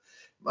children,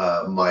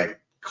 my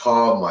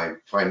car, my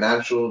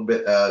financial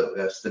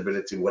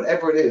stability,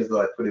 whatever it is that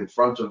I put in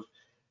front of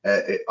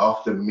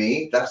after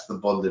me, that's the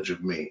bondage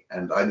of me,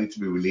 and I need to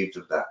be relieved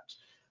of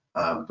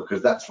that,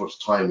 because that's what's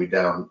tying me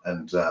down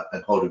and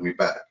holding me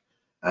back.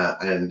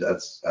 And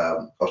as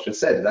Oscar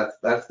said,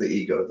 that's the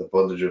ego, the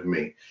bondage of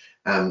me.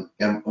 And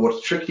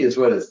what's tricky as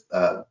well is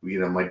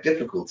my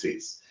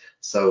difficulties.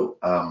 So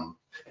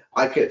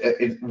I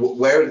could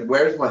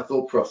where is my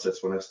thought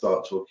process when I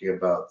start talking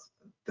about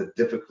the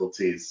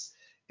difficulties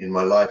in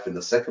my life in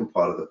the second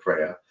part of the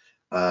prayer,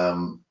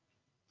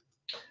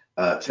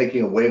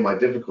 taking away my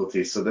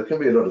difficulties. So there can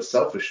be a lot of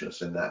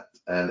selfishness in that,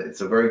 and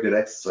it's a very good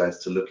exercise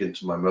to look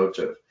into my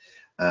motive.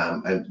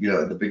 And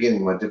at the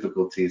beginning, my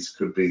difficulties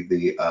could be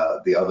the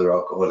other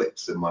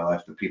alcoholics in my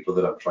life, the people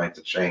that I'm trying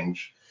to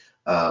change.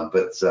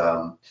 But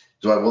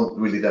do I want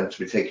really them to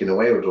be taken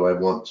away, or do I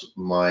want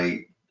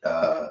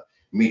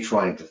me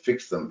trying to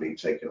fix them being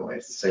taken away?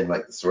 It's the same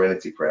like the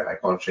serenity prayer. I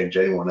can't change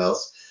anyone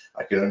else.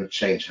 I can only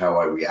change how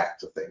I react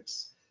to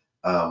things.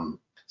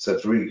 So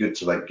it's really good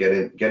to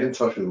get in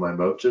touch with my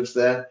motives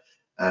there,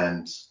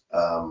 and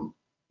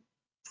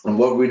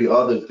what really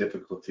are those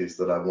difficulties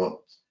that I want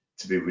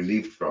to be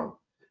relieved from.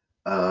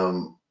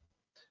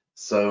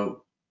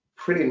 So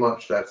pretty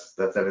much that's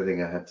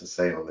everything I had to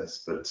say on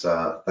this. But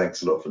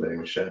thanks a lot for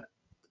letting me share.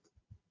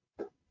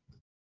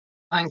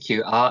 Thank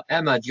you.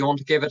 Emma, do you want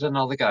to give it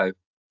another go?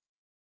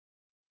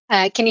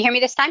 Can you hear me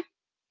this time?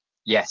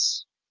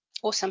 Yes.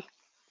 Awesome.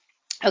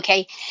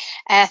 Okay,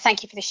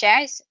 thank you for the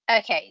shares.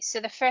 Okay, so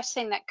the first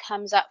thing that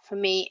comes up for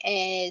me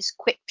is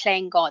quit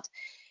playing God.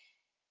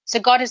 So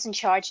God is in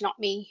charge, not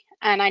me,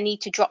 and I need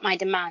to drop my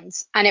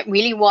demands. And it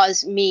really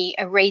was me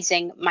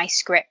erasing my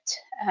script.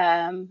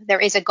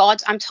 There is a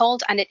God, I'm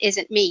told, and it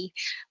isn't me,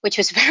 which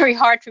was very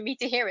hard for me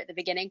to hear at the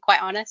beginning,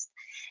 quite honest.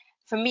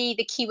 For me,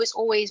 the key was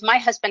always my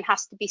husband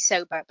has to be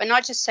sober, but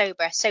not just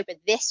sober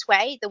this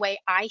way, the way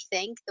I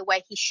think, the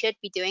way he should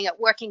be doing it,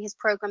 working his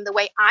program the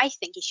way I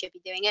think he should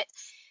be doing it.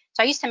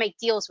 So I used to make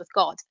deals with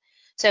God.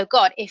 So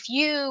God, if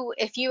you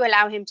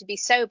allow him to be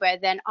sober,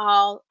 then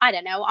I'll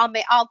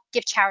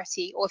give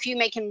charity. Or if you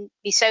make him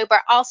be sober,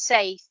 I'll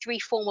say 3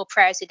 formal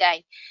prayers a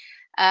day.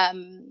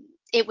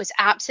 It was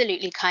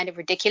absolutely kind of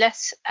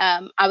ridiculous.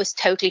 I was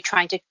totally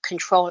trying to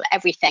control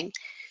everything.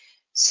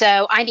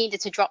 So I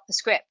needed to drop the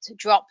script,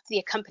 drop the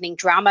accompanying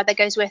drama that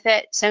goes with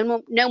it.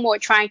 So no more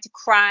trying to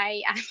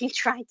cry and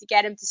trying to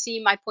get him to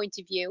see my point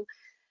of view.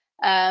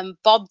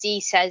 Bob D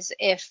says,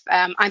 if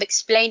I'm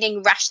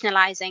explaining,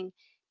 rationalizing,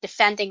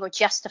 defending, or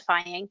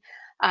justifying,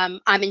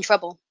 I'm in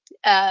trouble.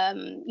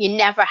 You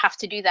never have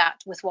to do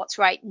that with what's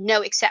right.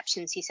 No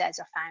exceptions, he says,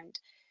 are found.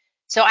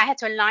 So I had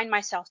to align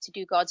myself to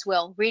do God's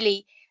will.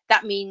 Really,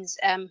 that means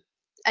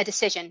a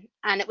decision.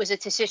 And it was a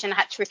decision I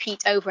had to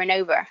repeat over and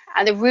over.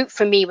 And the root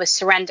for me was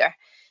surrender.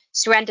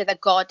 Surrender that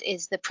God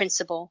is the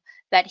principal,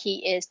 that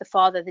he is the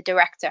father, the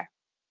director,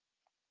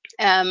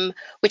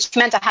 which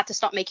meant I had to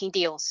stop making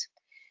deals.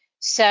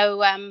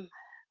 So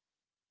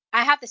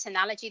I have this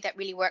analogy that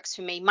really works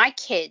for me. My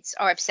kids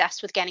are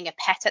obsessed with getting a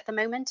pet at the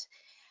moment,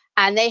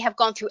 and they have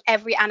gone through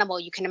every animal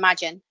you can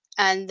imagine.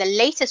 And the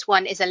latest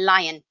one is a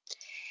lion.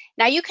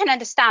 Now, you can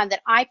understand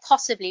that I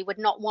possibly would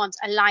not want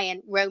a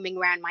lion roaming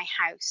around my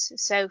house.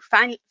 So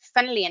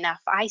funnily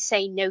enough, I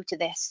say no to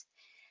this.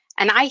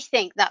 And I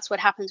think that's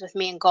what happens with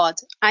me and God.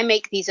 I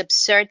make these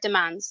absurd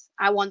demands.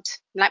 I want,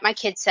 like my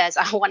kid says,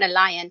 I want a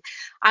lion.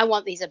 I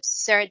want these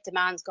absurd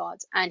demands, God.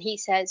 And he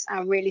says,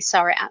 I'm really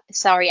sorry,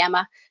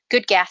 Emma.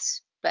 Good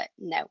guess, but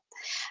no.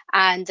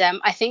 And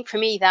I think for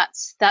me,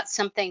 that's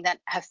something that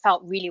have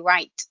felt really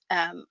right.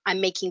 I'm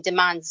making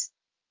demands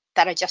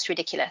that are just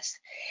ridiculous.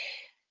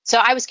 So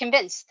I was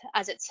convinced,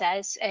 as it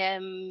says,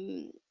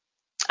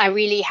 I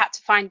really had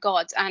to find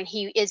God, and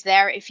he is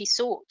there if he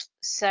sought.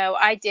 So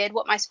I did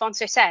what my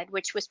sponsor said,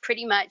 which was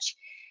pretty much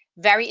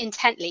very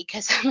intently,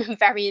 because I'm a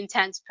very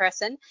intense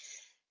person.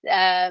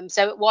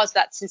 So it was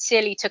that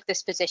sincerely took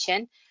this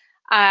position.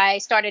 I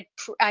started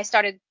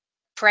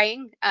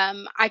praying.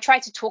 I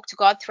tried to talk to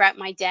God throughout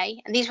my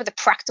day, and these were the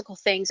practical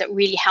things that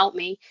really helped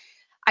me.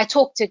 I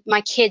talked to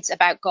my kids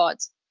about God.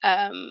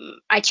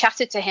 I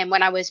chatted to him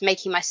when I was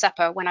making my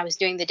supper, when I was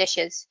doing the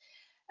dishes.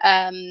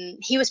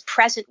 He was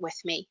present with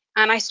me,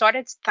 and I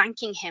started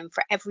thanking him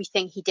for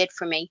everything he did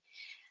for me.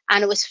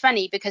 And it was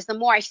funny because the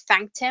more I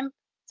thanked him,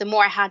 the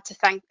more I had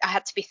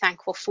to be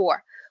thankful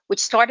for, which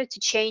started to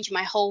change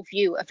my whole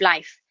view of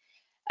life.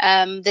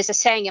 There's a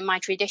saying in my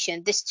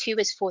tradition, this too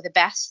is for the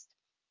best.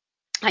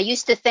 I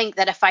used to think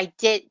that if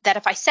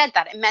I said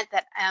that, it meant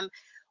that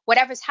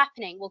whatever's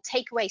happening will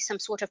take away some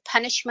sort of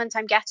punishment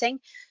I'm getting.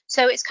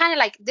 So it's kind of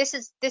like this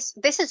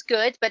is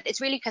good, but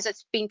it's really because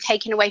it's been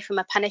taken away from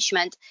a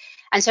punishment.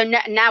 And so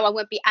now I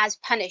won't be as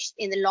punished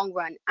in the long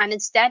run. And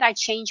instead I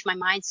changed my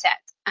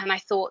mindset, and I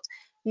thought,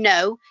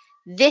 no,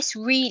 this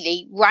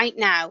really right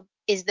now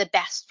is the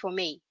best for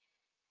me.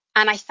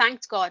 And I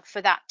thanked God for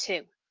that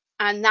too.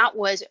 And that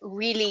was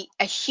really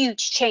a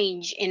huge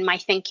change in my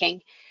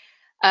thinking.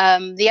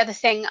 The other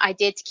thing I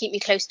did to keep me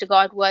close to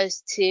God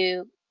was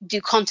to do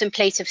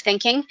contemplative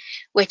thinking,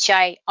 which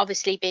I,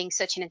 obviously being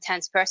such an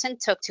intense person,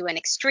 took to an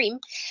extreme.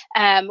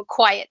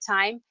 Quiet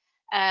time.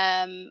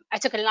 I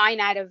took a line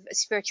out of a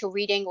spiritual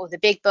reading or the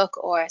big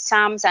book or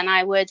Psalms, and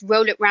I would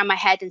roll it around my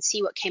head and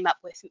see what came up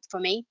with for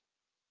me.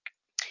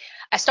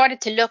 I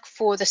started to look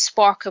for the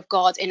spark of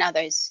God in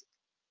others.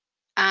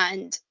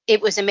 And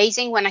it was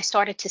amazing when I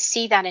started to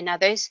see that in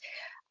others.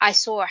 I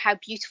saw how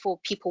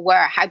beautiful people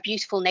were, how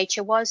beautiful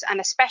nature was, and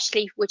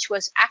especially, which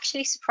was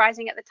actually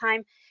surprising at the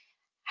time,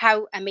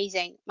 how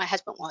amazing my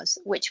husband was,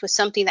 which was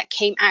something that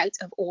came out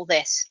of all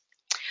this.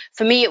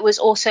 For me, it was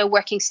also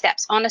working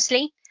steps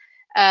honestly,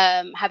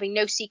 having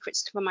no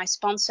secrets from my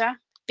sponsor,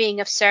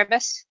 being of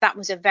service. That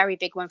was a very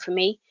big one for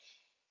me.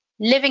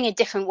 Living a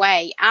different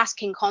way,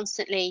 asking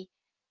constantly,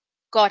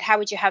 God, how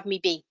would you have me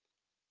be?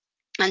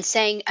 And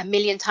saying a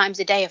million times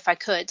a day, if I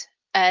could,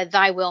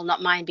 thy will,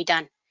 not mine, be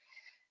done.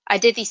 I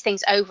did these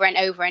things over and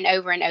over and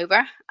over and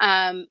over.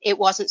 It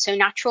wasn't so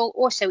natural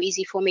or so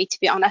easy for me, to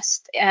be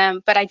honest,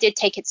 but I did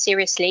take it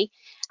seriously,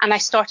 and I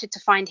started to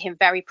find him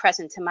very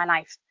present in my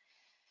life.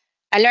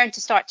 I learned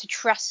to start to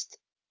trust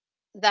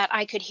that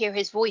I could hear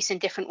his voice in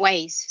different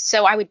ways.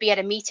 So I would be at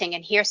a meeting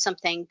and hear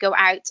something, go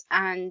out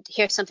and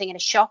hear something in a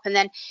shop, and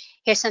then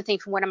hear something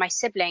from one of my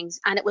siblings.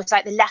 And it was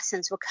like the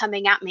lessons were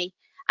coming at me,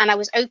 and I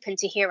was open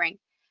to hearing.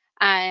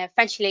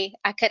 Eventually,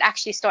 I could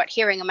actually start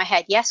hearing in my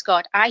head, yes,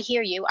 God, I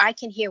hear you. I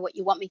can hear what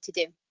you want me to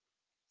do.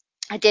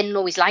 I didn't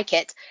always like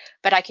it,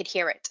 but I could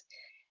hear it.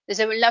 There's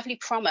a lovely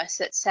promise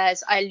that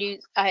says, I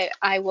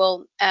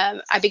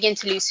begin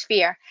to lose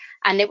fear.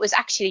 And it was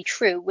actually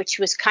true, which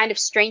was kind of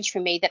strange for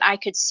me, that I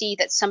could see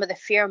that some of the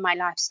fear of my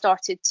life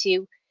started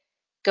to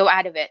go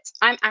out of it.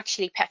 I'm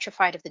actually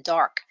petrified of the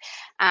dark.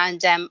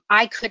 And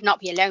I could not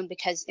be alone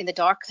in the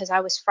dark, because I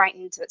was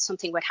frightened that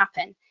something would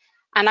happen.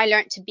 And I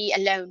learned to be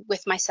alone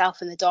with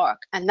myself in the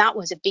dark. And that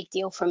was a big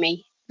deal for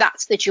me.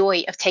 That's the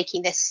joy of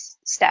taking this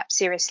step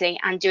seriously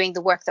and doing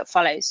the work that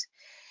follows.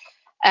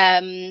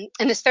 In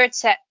the third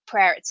set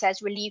prayer, it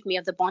says, relieve me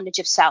of the bondage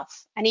of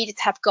self. I needed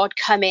to have God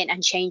come in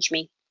and change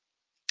me.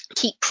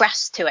 Keep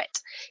pressed to it.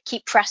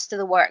 Keep pressed to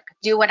the work.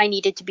 Do what I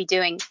needed to be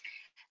doing.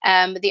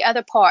 The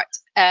other part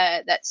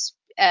that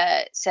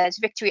says,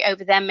 victory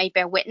over them may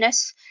bear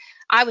witness.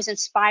 I was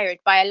inspired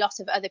by a lot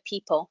of other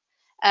people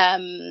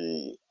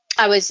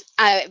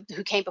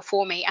who came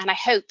before me, and I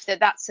hope that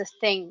that's a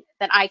thing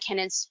that I can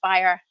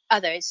inspire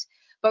others.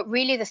 But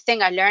really, the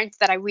thing I learned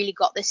that I really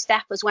got this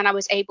step was when I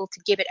was able to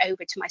give it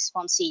over to my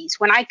sponsees.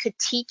 When I could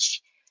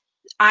teach,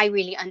 I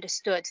really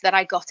understood that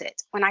I got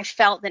it. When I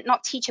felt that,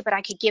 not teach it, but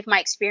I could give my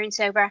experience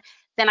over,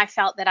 then I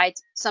felt that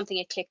something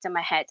had clicked in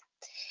my head.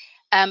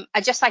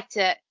 I'd just like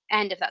to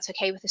end, if that's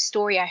okay, with a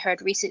story I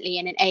heard recently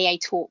in an AA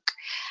talk.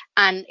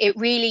 And it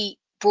really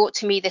brought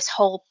to me this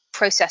whole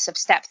process of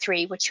step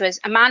 3, which was,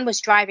 a man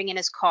was driving in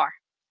his car,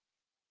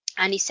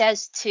 and he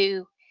says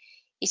to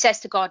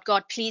God,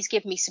 God, please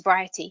give me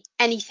sobriety.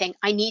 Anything.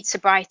 I need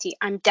sobriety.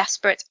 I'm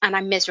desperate and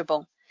I'm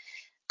miserable.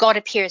 God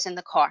appears in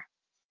the car.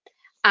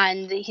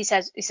 And he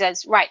says,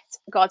 right.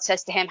 God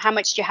says to him, how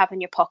much do you have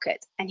in your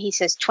pocket? And he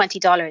says,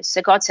 $20.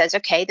 So God says,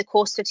 okay, the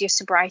cost of your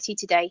sobriety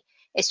today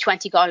is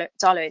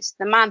 $20.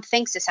 The man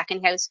thinks a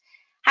second, goes,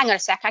 hang on a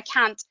sec, I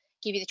can't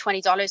give you the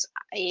 $20.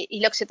 He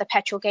looks at the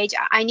petrol gauge.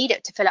 I need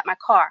it to fill up my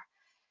car.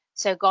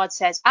 So God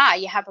says,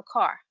 you have a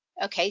car.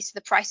 Okay, so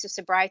the price of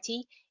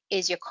sobriety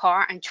is your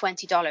car and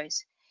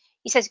 $20.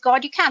 He says,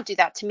 God, you can't do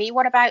that to me.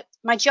 What about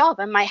my job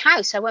and my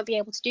house? I won't be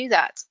able to do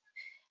that.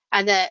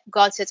 And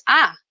God says,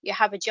 you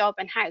have a job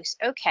and house.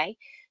 Okay,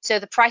 so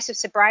the price of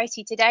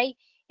sobriety today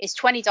is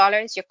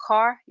 $20, your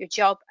car, your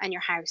job, and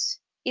your house.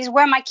 He says,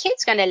 where are my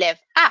kids going to live?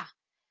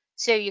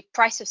 So your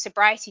price of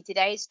sobriety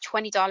today is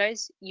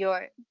 $20,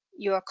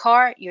 your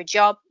car, your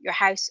job, your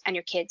house, and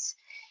your kids.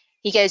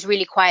 He goes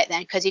really quiet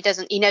then, because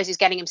he knows he's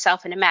getting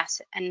himself in a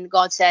mess. And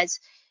God says,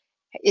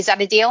 is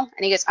that a deal?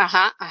 And he goes,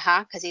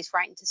 because he's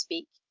frightened to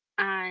speak.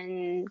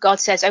 And God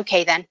says,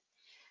 okay then.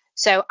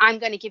 So I'm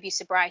going to give you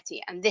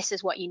sobriety, and this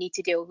is what you need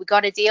to do. We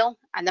got a deal?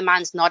 And the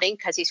man's nodding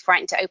because he's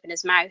frightened to open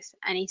his mouth.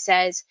 And he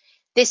says,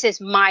 this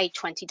is my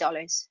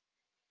 $20.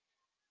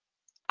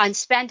 And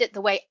spend it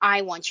the way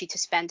I want you to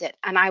spend it,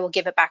 and I will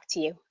give it back to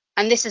you.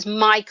 And this is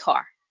my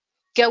car.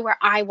 Go where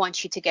I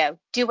want you to go.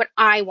 Do what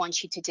I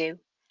want you to do.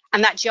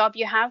 And that job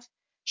you have,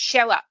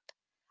 show up.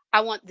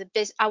 I want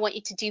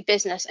you to do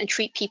business and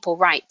treat people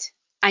right.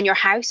 And your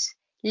house,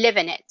 live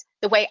in it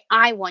the way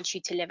I want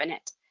you to live in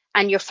it.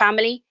 And your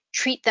family,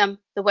 treat them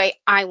the way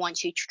I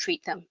want you to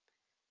treat them.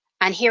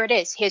 And here it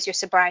is. Here's your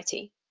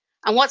sobriety.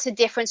 And what's the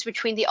difference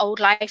between the old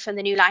life and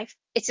the new life?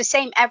 It's the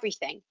same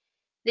everything.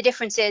 The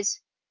difference is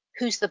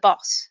who's the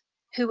boss?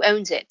 Who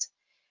owns it?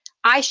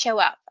 I show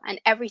up and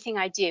everything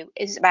I do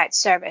is about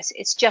service.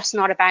 It's just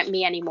not about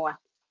me anymore.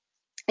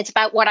 It's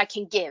about what I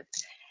can give.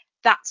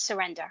 That's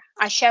surrender.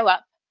 I show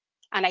up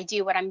and I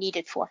do what I'm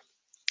needed for.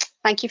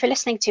 Thank you for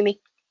listening to me.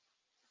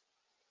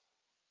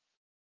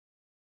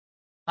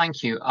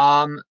 Thank you.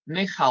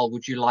 Michal,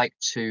 would you like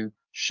to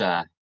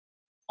share?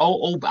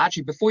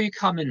 Actually, before you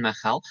come in,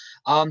 Michal,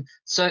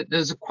 so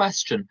there's a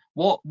question.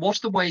 What are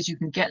the ways you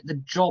can get the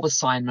job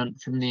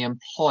assignment from the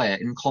employer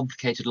in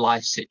complicated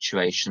life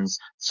situations?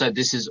 So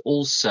this is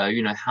also,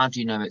 how do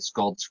you know it's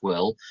God's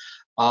will?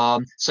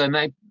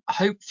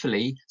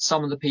 Hopefully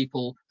some of the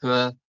people who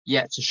are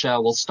yet to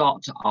share will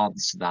start to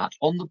answer that.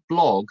 On the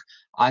blog,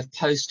 I've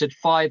posted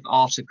 5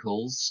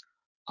 articles,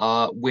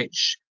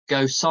 which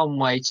go some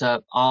way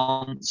to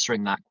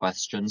answering that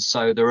question.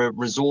 So there are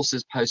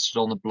resources posted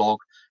on the blog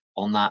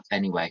on that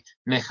anyway.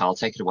 Michal,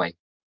 take it away.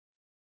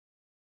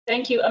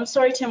 Thank you. I'm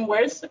sorry, Tim,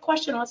 where's the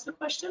question? What's the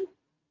question?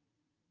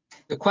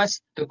 The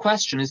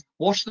question is,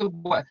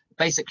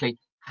 basically,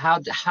 how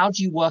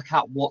do you work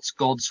out what's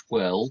God's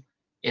will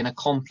in a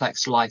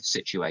complex life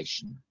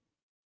situation?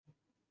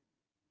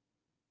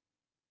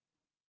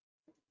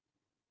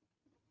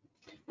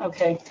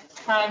 Okay.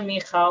 Hi,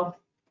 Michal.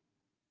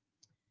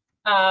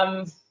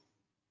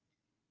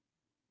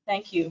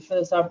 Thank you for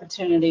this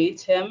opportunity,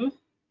 Tim.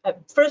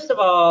 First of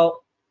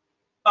all,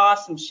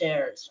 awesome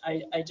shares.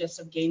 I just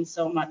have gained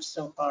so much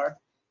so far.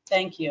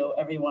 Thank you,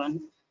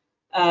 everyone.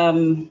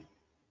 I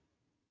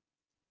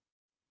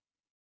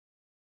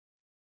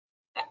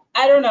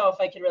don't know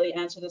if I could really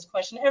answer this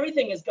question.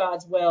 Everything is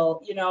God's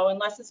will,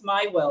 unless it's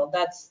my will.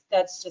 That's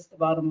just the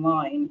bottom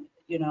line,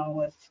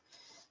 if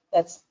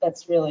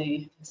that's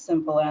really a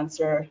simple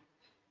answer.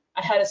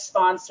 I had a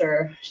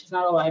sponsor. She's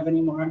not alive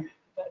anymore,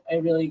 but I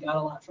really got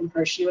a lot from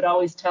her. She would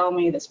always tell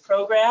me this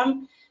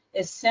program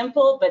is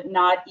simple but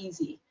not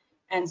easy.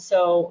 And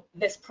so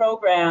this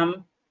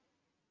program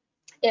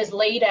is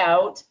laid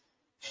out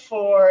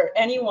for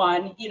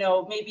anyone,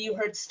 maybe you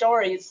heard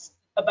stories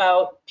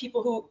about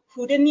people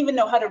who didn't even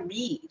know how to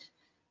read.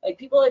 Like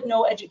people had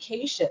no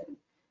education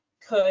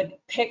could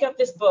pick up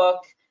this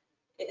book.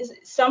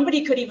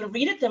 Somebody could even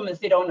read it to them if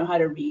they don't know how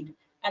to read,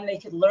 and they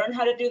could learn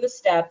how to do the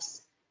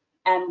steps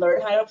and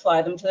learn how to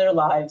apply them to their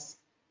lives.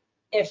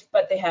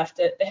 But they have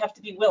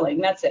to be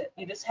willing. That's it.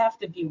 You just have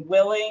to be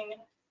willing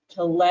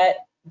to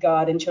let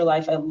God into your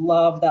life. I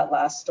love that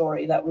last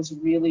story. That was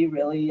really,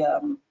 really I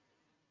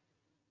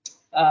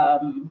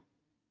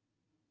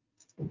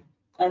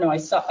don't know. I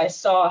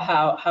saw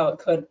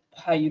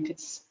how you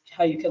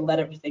could let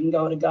everything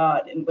go to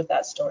God, and with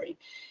that story.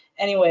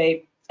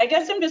 Anyway, I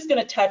guess I'm just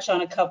going to touch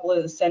on a couple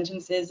of the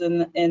sentences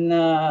in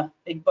the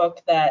big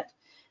book that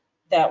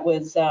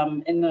was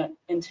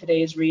in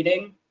today's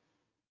reading.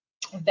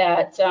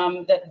 That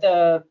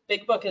the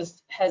big book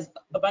has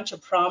a bunch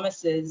of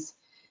promises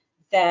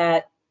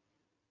that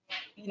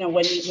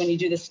when you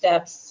do the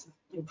steps,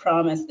 you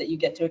promise that you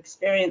get to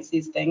experience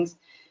these things.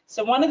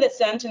 So one of the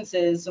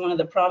sentences, one of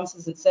the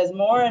promises, it says,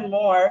 more and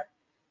more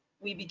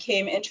we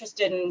became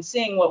interested in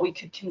seeing what we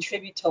could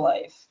contribute to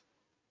life.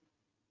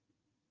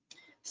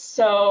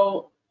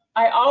 So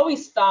I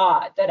always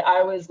thought that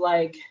I was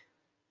like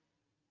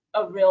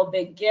a real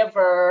big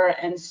giver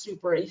and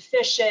super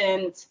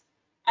efficient,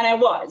 and I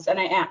was, and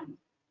I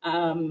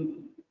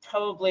am.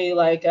 Probably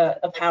like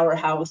a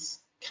powerhouse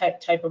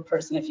type of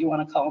person, if you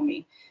want to call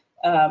me.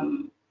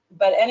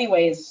 But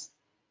anyways,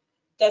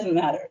 doesn't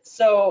matter.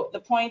 So the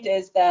point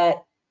is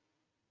that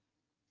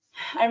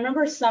I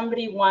remember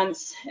somebody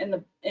once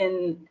in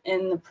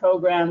the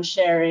program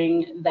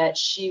sharing that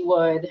she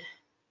would,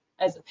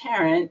 as a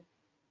parent,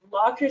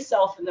 lock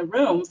herself in the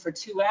room for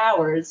 2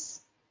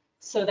 hours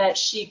so that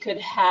she could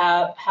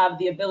have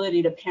the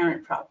ability to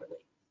parent properly.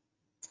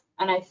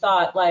 And I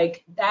thought,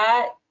 like,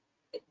 that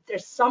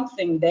there's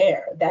something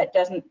there that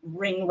doesn't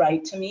ring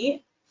right to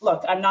me.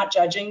 Look, I'm not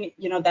judging,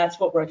 that's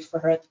what works for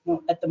her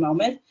at the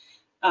moment.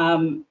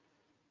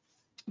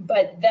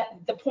 But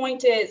the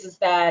point is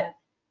that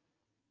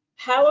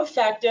how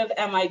effective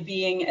am I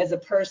being as a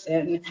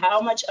person?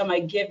 How much am I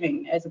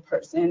giving as a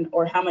person,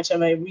 or how much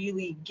am I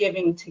really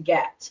giving to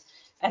get?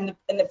 And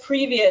the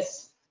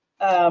previous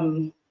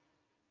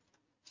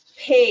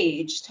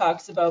page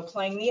talks about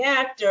playing the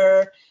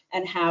actor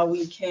and how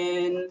we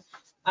can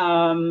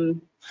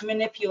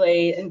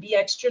manipulate and be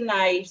extra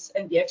nice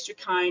and be extra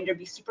kind, or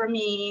be super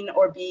mean,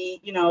 or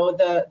be,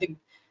 the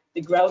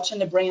grouch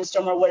and the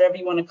brainstorm, or whatever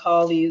you want to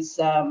call these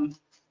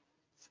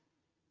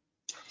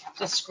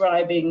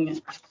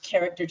describing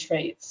character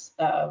traits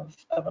of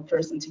a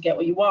person to get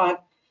what you want.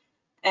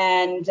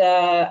 And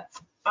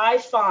I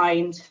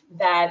find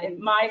that in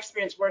my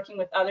experience working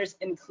with others,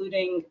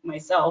 including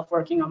myself,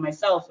 working on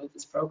myself with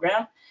this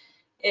program,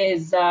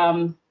 is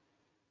as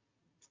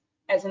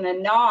an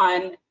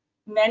Anon,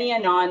 many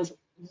Anons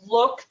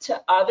look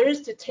to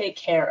others to take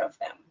care of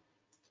them.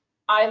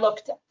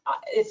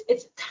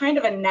 It's kind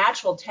of a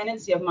natural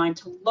tendency of mine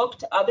to look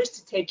to others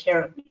to take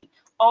care of me.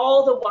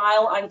 All the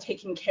while I'm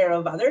taking care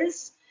of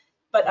others,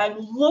 but I'm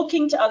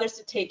looking to others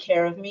to take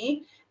care of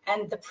me.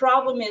 And the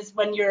problem is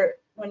when you're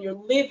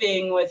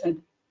living with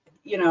an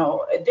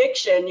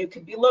addiction, you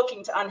could be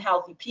looking to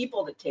unhealthy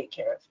people to take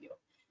care of you.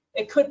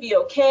 It could be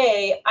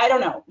okay. I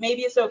don't know.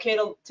 Maybe it's okay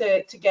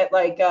to get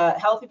like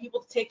healthy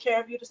people to take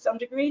care of you to some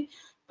degree,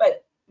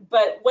 but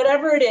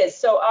whatever it is.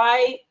 So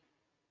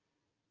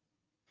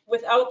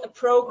without the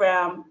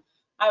program,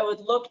 I would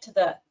look to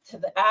the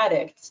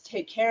addict to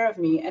take care of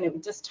me, and it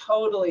would just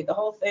totally, the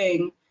whole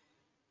thing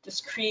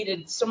just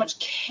created so much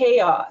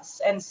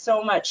chaos and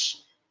so much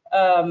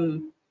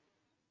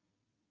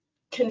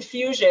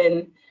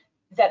confusion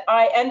that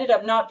I ended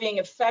up not being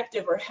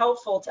effective or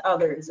helpful to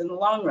others in the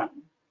long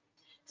run.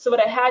 So what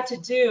I had to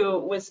do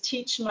was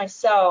teach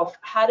myself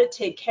how to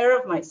take care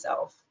of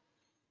myself.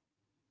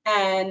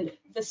 And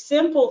the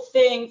simple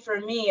thing for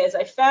me is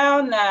I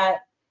found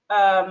that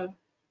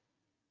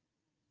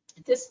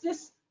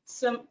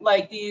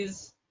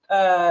these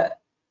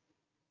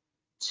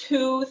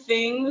two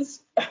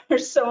things are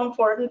so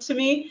important to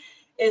me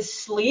is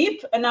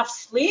sleep, enough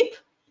sleep,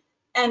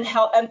 and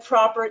health and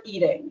proper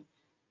eating.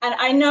 And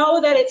I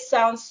know that it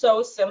sounds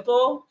so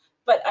simple,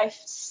 but I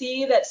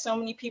see that so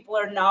many people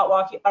are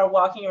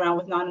walking around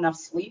with not enough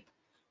sleep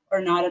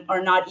or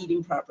not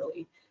eating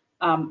properly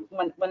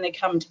when they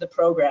come to the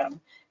program.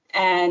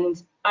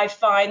 And I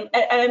find,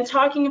 and I'm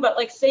talking about,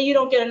 like, say you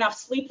don't get enough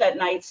sleep that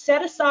night,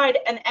 set aside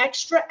an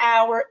extra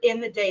hour in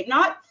the day,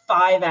 not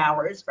 5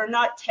 hours or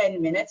not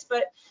 10 minutes,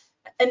 but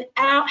an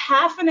hour,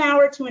 half an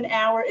hour to an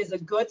hour is a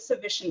good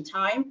sufficient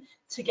time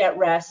to get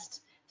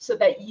rest so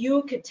that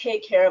you could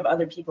take care of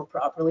other people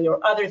properly or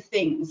other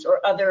things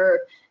or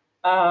other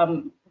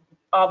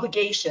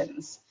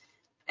obligations.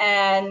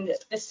 And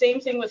the same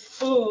thing with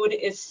food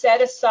is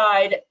set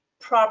aside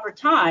proper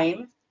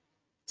time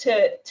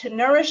to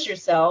nourish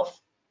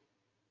yourself.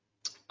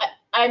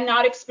 I'm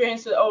not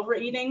experienced with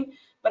overeating,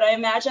 but I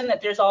imagine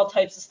that there's all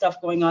types of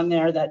stuff going on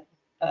there that,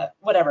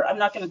 whatever. I'm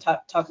not going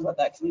to talk about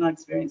that because I'm not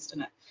experienced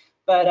in it.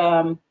 But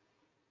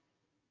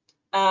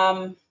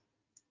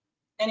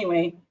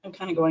anyway, I'm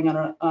kind of going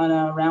on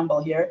a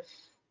ramble here.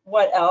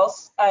 What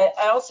else?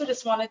 I also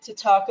just wanted to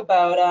talk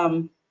about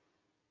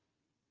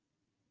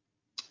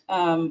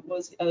what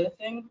was the other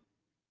thing?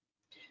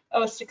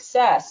 Oh,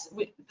 success.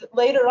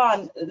 Later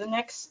on, the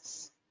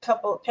next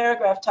couple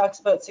paragraph talks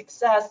about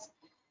success,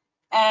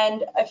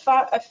 and I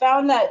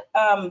found that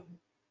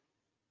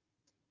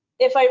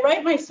if I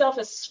write myself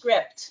a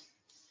script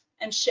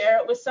and share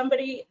it with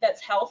somebody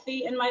that's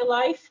healthy in my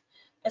life,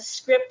 a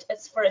script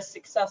is for a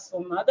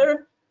successful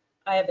mother,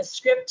 I have a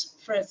script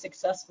for a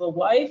successful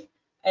wife,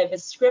 I have a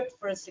script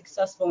for a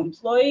successful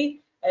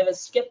employee, I have a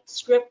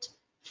script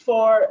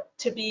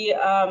to be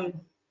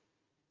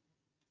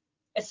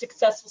a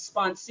successful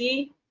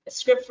sponsee, a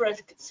script for a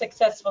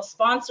successful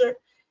sponsor.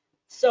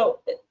 So,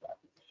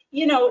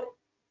 in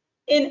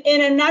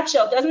a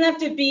nutshell, it doesn't have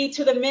to be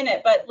to the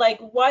minute, but like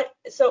what,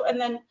 so,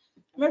 and then I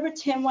remember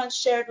Tim once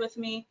shared with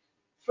me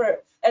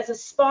as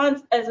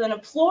an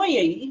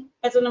employee,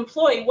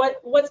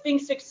 what's being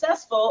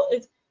successful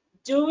is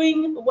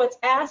doing what's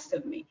asked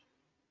of me.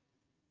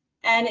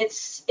 And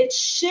it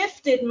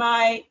shifted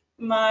my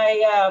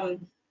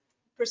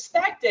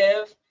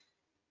perspective,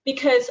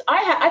 because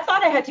I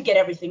thought I had to get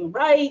everything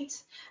right,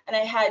 and I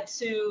had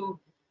to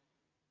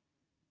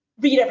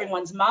read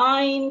everyone's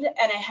mind,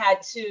 and I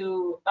had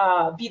to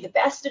be the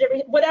best at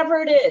whatever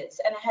it is,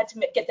 and I had to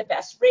get the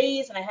best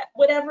raise, and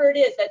whatever it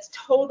is that's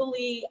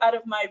totally out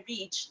of my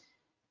reach.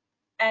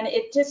 And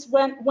it just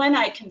when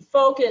I can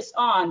focus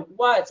on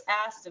what's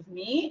asked of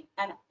me,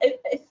 and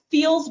it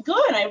feels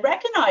good. I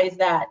recognize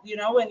that,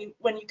 when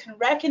you can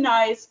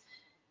recognize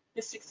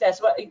the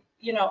success,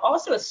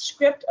 also a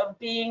script of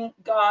being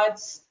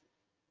God's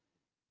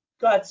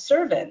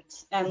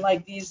servant, and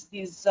like these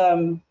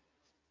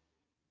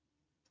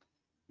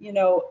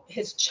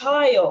his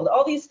child,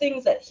 all these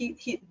things that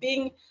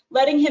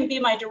letting him be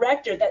my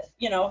director.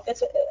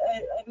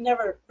 I've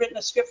never written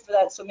a script for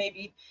that, so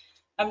maybe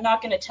I'm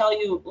not going to tell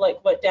you like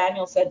what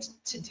Daniel said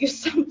to do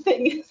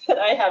something that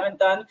I haven't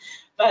done,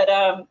 but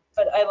I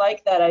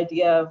like that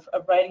idea of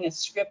writing a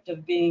script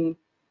of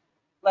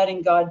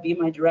letting God be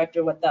my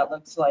director, what that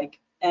looks like.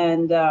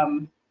 And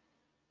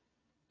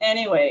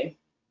anyway,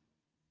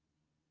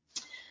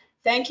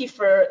 thank you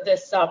for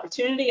this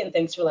opportunity, and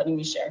thanks for letting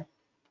me share.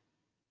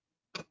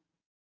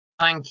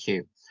 Thank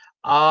you.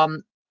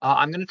 I'm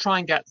going to try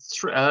and get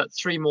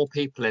three more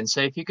people in.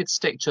 So if you could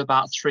stick to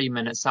about 3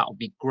 minutes, that would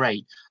be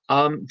great.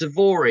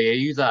 Devori, are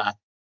you there?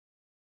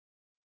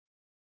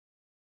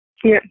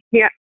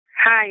 Yeah.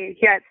 Hi.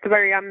 Yeah, it's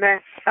Devori. I'm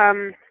there.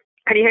 Can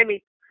you hear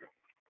me?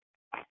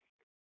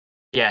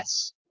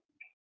 Yes.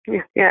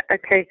 Yeah.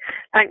 Okay.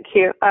 Thank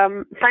you.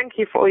 Thank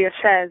you for all your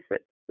shares.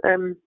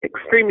 It's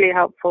extremely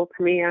helpful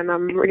to me, and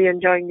I'm really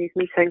enjoying these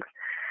meetings.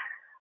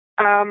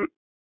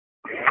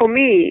 For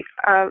me,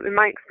 in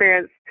my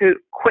experience, to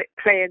quit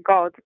playing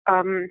God,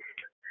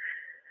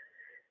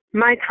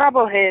 my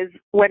trouble is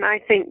when I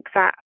think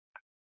that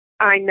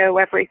I know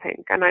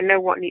everything and I know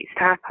what needs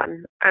to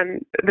happen,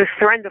 and the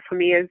surrender for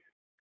me is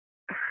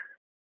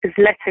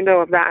letting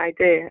go of that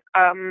idea.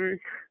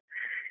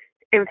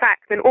 In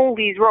fact, in all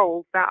these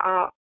roles that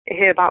are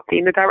here about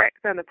being the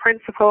director and the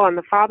principal and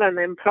the father and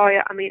the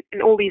employer, I mean,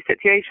 in all these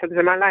situations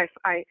in my life,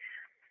 I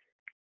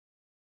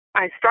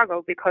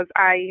struggle because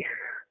I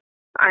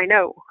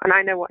know, and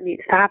I know what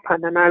needs to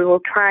happen, and I will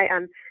try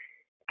and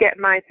get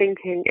my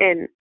thinking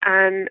in.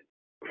 And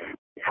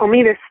for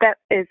me, the step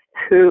is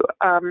to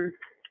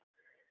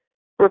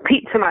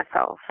repeat to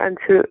myself and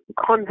to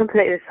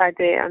contemplate this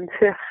idea and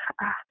to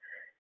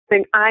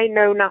think, I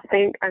know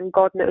nothing and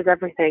God knows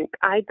everything.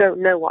 I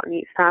don't know what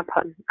needs to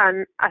happen.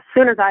 And as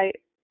soon as I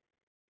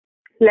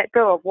let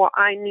go of what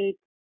I need,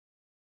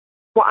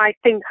 what I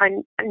think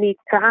needs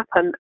to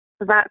happen,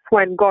 that's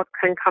when God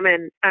can come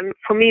in. And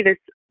for me,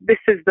 this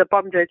is the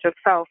bondage of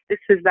self. This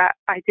is that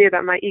idea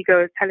that my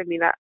ego is telling me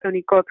that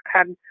only God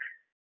can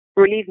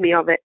relieve me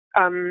of it.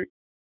 And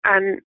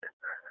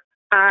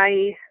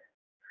I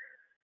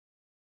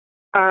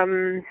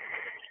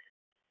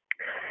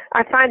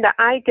find that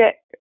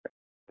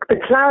the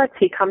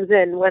clarity comes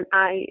in when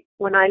I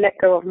let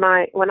go of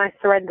when I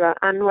surrender,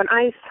 and when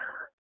I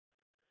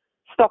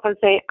stop and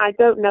say, I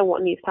don't know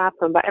what needs to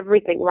happen, but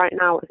everything right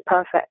now is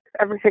perfect.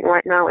 Everything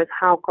right now is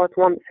how God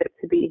wants it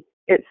to be.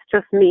 It's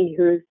just me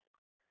who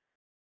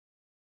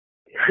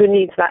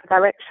needs that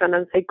direction,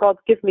 and say, God,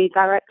 give me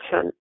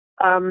direction.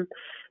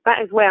 That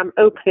is where I'm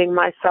opening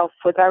myself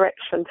for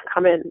direction to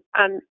come in,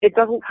 and it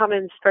doesn't come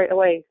in straight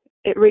away.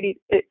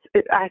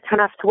 I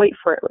kind of have to wait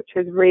for it, which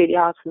is really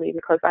hard for me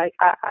because I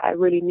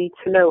really need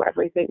to know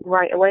everything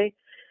right away.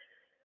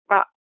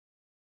 But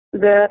as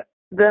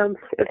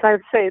I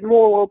say,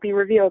 more will be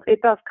revealed.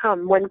 It does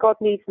come when God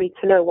needs me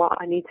to know what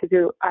I need to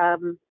do.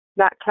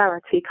 That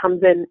clarity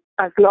comes in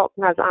as long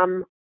as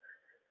I'm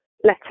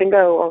letting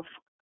go of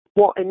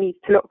what it needs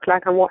to look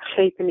like and what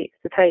shape it needs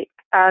to take.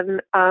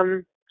 And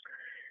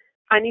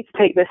I need to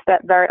take this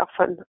step very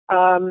often.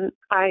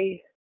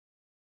 I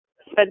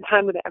spend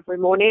time with it every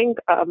morning,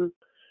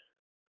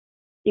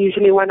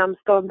 usually when I'm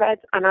still in bed,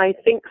 and I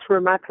think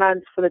through my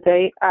plans for the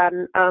day.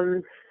 And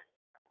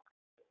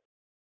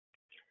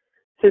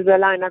this is a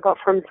line I got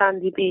from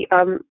Sandy B.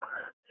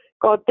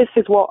 God, this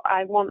is what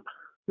I want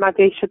my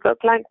day should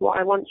look like, what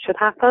I want should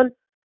happen.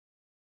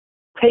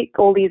 Take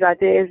all these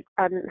ideas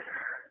and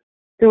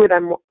do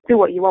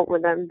what you want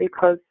with them,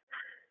 because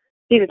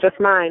these are just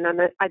mine,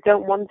 and I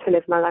don't want to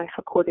live my life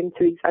according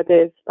to these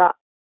ideas, but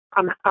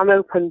I'm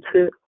open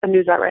to a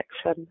new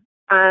direction.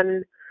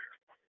 And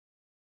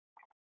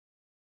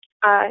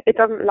it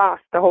doesn't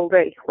last the whole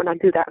day when I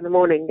do that in the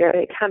morning.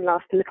 It can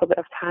last a little bit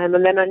of time,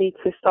 and then I need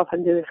to stop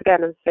and do this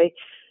again and say,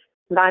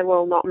 thy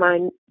will, not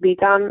mine, be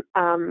done.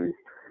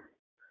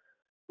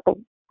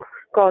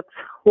 God,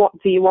 what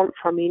do you want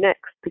from me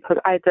next? Because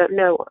I don't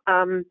know.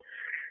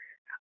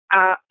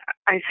 I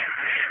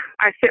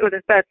sit with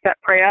a third step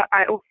prayer.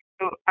 I also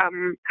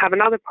have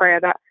another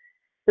prayer that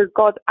says,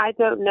 God, I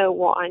don't know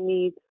what I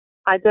need.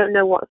 I don't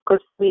know what's good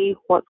for me,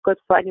 what's good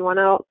for anyone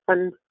else,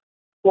 and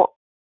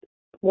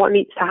what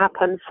needs to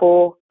happen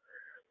for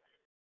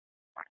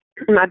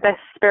my best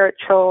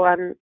spiritual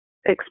and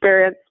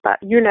experience. But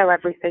you know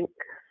everything.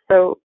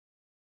 So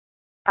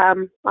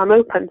I'm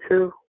open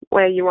to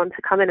where you want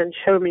to come in and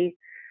show me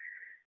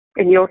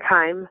in your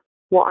time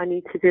what I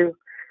need to do.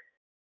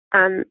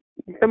 And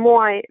the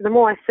more I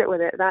sit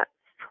with it,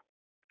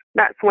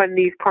 that's when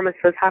these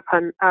promises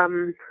happen.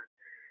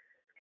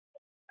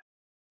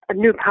 A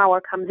new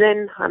power comes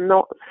in. I'm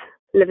not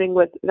living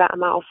with that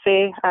amount of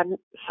fear, and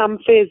some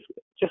fears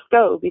just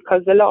go,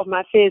 because a lot of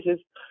my fears is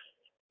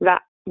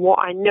that what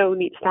I know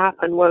needs to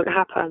happen won't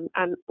happen.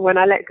 And when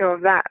I let go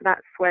of that,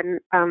 that's when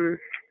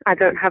I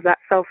don't have that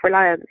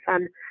self-reliance,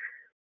 and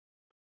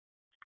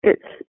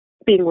it's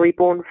being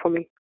reborn for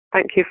me.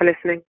 Thank you for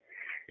listening.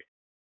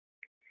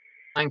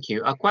 Thank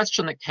you. A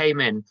question that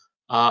came in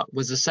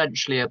was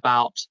essentially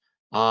about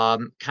how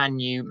do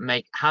you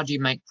make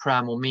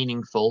prayer more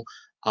meaningful?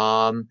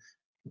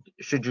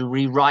 Should you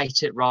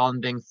rewrite it rather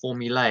than being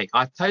formulaic?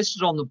 I've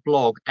posted on the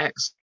blog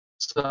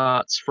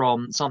excerpts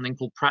from something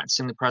called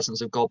Practicing the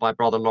Presence of God by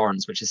Brother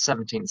Lawrence, which is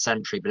 17th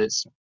century, but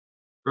it's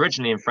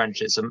originally in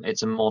French. It's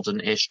a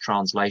modern-ish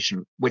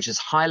translation, which is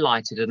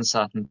highlighted in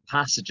certain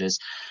passages.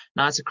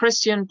 Now, it's a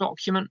Christian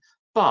document,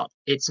 but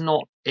it's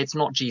not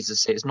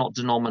Jesus. It's not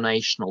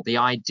denominational. The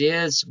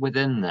ideas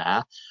within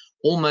there,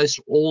 almost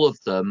all of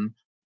them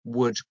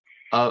would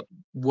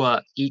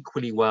work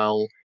equally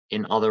well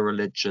in other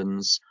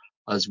religions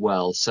as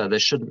well. So there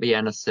shouldn't be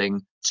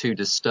anything too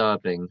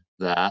disturbing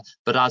there.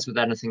 But as with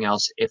anything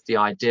else, if the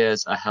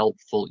ideas are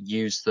helpful,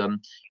 use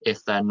them.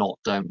 If they're not,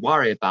 don't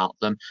worry about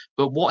them.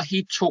 But what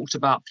he talked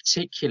about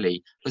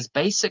particularly was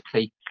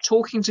basically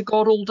talking to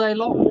God all day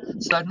long.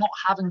 So not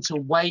having to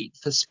wait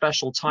for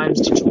special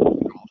times to talk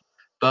to God,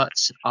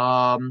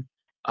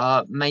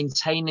 but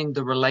maintaining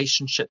the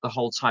relationship the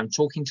whole time,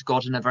 talking to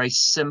God in a very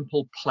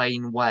simple,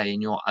 plain way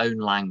in your own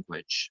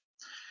language.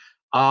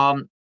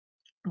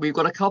 We've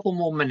got a couple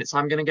more minutes.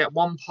 I'm going to get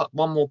one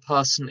more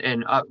person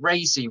in.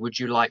 Razy, would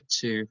you like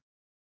to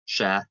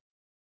share?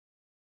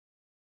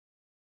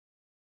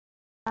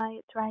 Hi,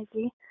 it's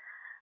Razy.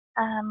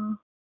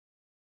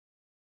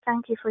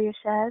 Thank you for your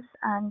shares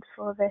and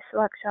for this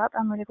workshop.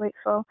 I'm really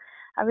grateful.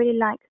 I really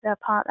like the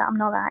part that I'm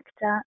not an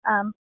actor,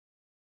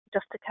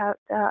 just a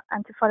character,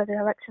 and to follow the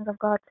directions of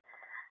God.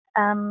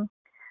 And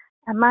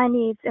my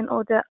needs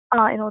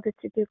are in order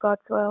to do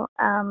God's will.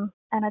 And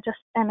I just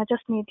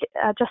need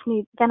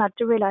then I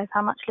do realize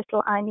how much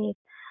little I need.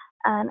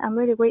 And I'm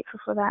really grateful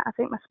for that. I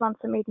think my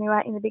sponsor made me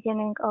write in the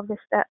beginning of this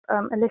step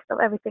a list of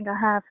everything I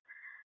have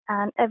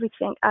and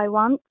everything I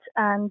want,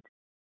 and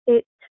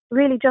it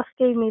really just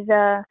gave me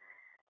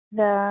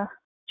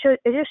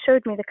it just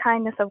showed me the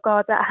kindness of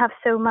God, that I have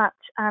so much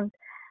and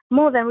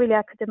more than really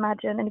I could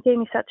imagine, and it gave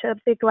me such a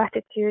big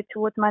gratitude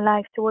towards my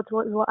life, towards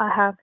what I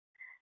have.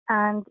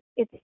 And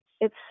it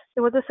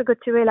was also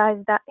good to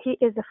realize that He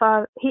is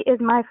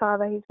my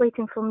Father. He's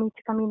waiting for me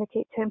to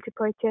communicate to Him, to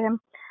pray to Him.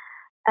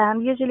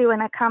 Usually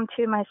when I come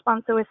to my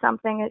sponsor with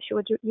something, she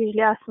would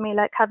usually ask me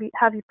like, have you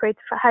prayed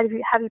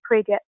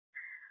yet?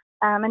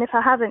 And if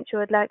I haven't, she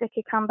would like,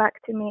 okay, come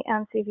back to me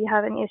and see if you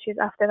have any issues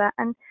after that.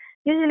 And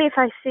usually if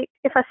I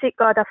seek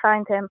God, I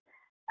find Him.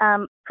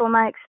 For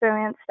my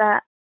experience,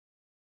 that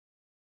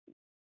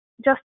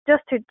just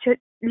to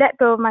let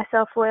go of my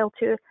self-will,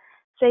 to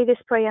say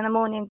this prayer in the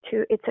morning,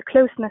 it's a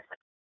closeness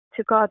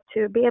to God,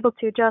 to be able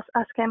to just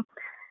ask Him,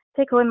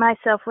 take away my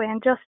self-will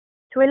and just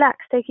to relax,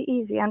 take it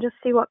easy and just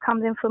see what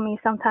comes in for me.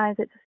 Sometimes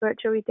it's a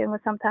spiritual reading, or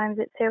sometimes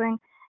it's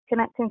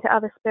connecting to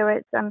other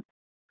spirits and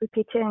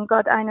repeating,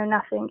 God, I know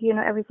nothing, you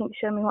know everything,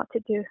 show me what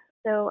to do.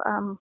 So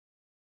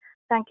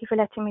thank you for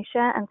letting me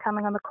share and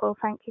coming on the call.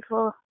 Thank you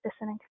for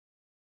listening.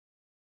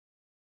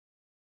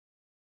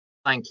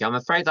 Thank you. I'm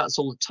afraid that's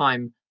all the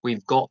time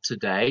we've got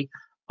today.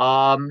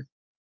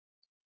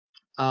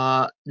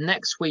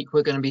 Next week,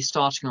 we're going to be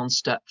starting on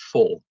step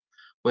 4.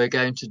 We're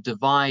going to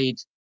divide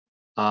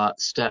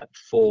step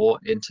 4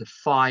 into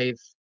 5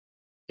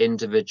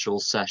 individual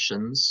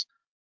sessions.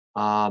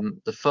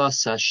 The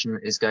first session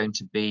is going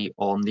to be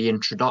on the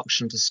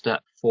introduction to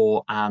step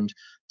 4 and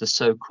the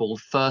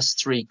so-called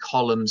first 3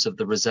 columns of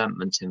the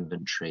resentment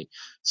inventory.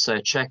 So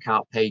check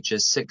out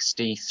pages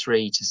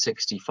 63 to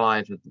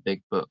 65 of the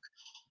big book.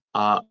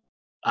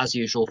 As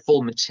usual,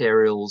 full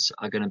materials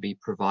are going to be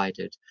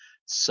provided.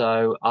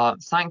 So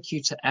thank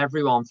you to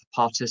everyone for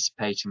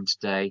participating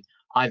today.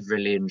 I've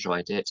really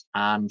enjoyed it.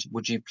 And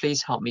would you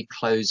please help me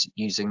close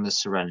using the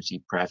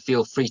Serenity Prayer?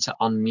 Feel free to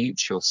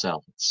unmute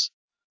yourselves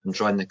and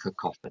join the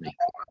cacophony.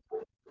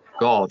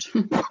 God,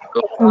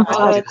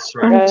 granted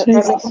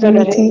the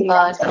Serenity.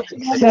 God,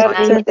 Accept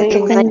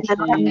everything and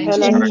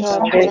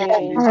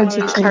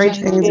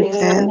encourage me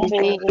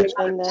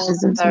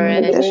to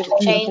courage, to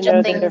change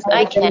the things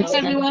I can, Thanks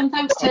everyone.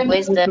 Thanks Tim.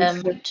 wisdom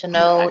to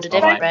know Thanks, the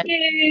bye-bye. Thank difference.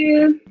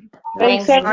 you. Thanks.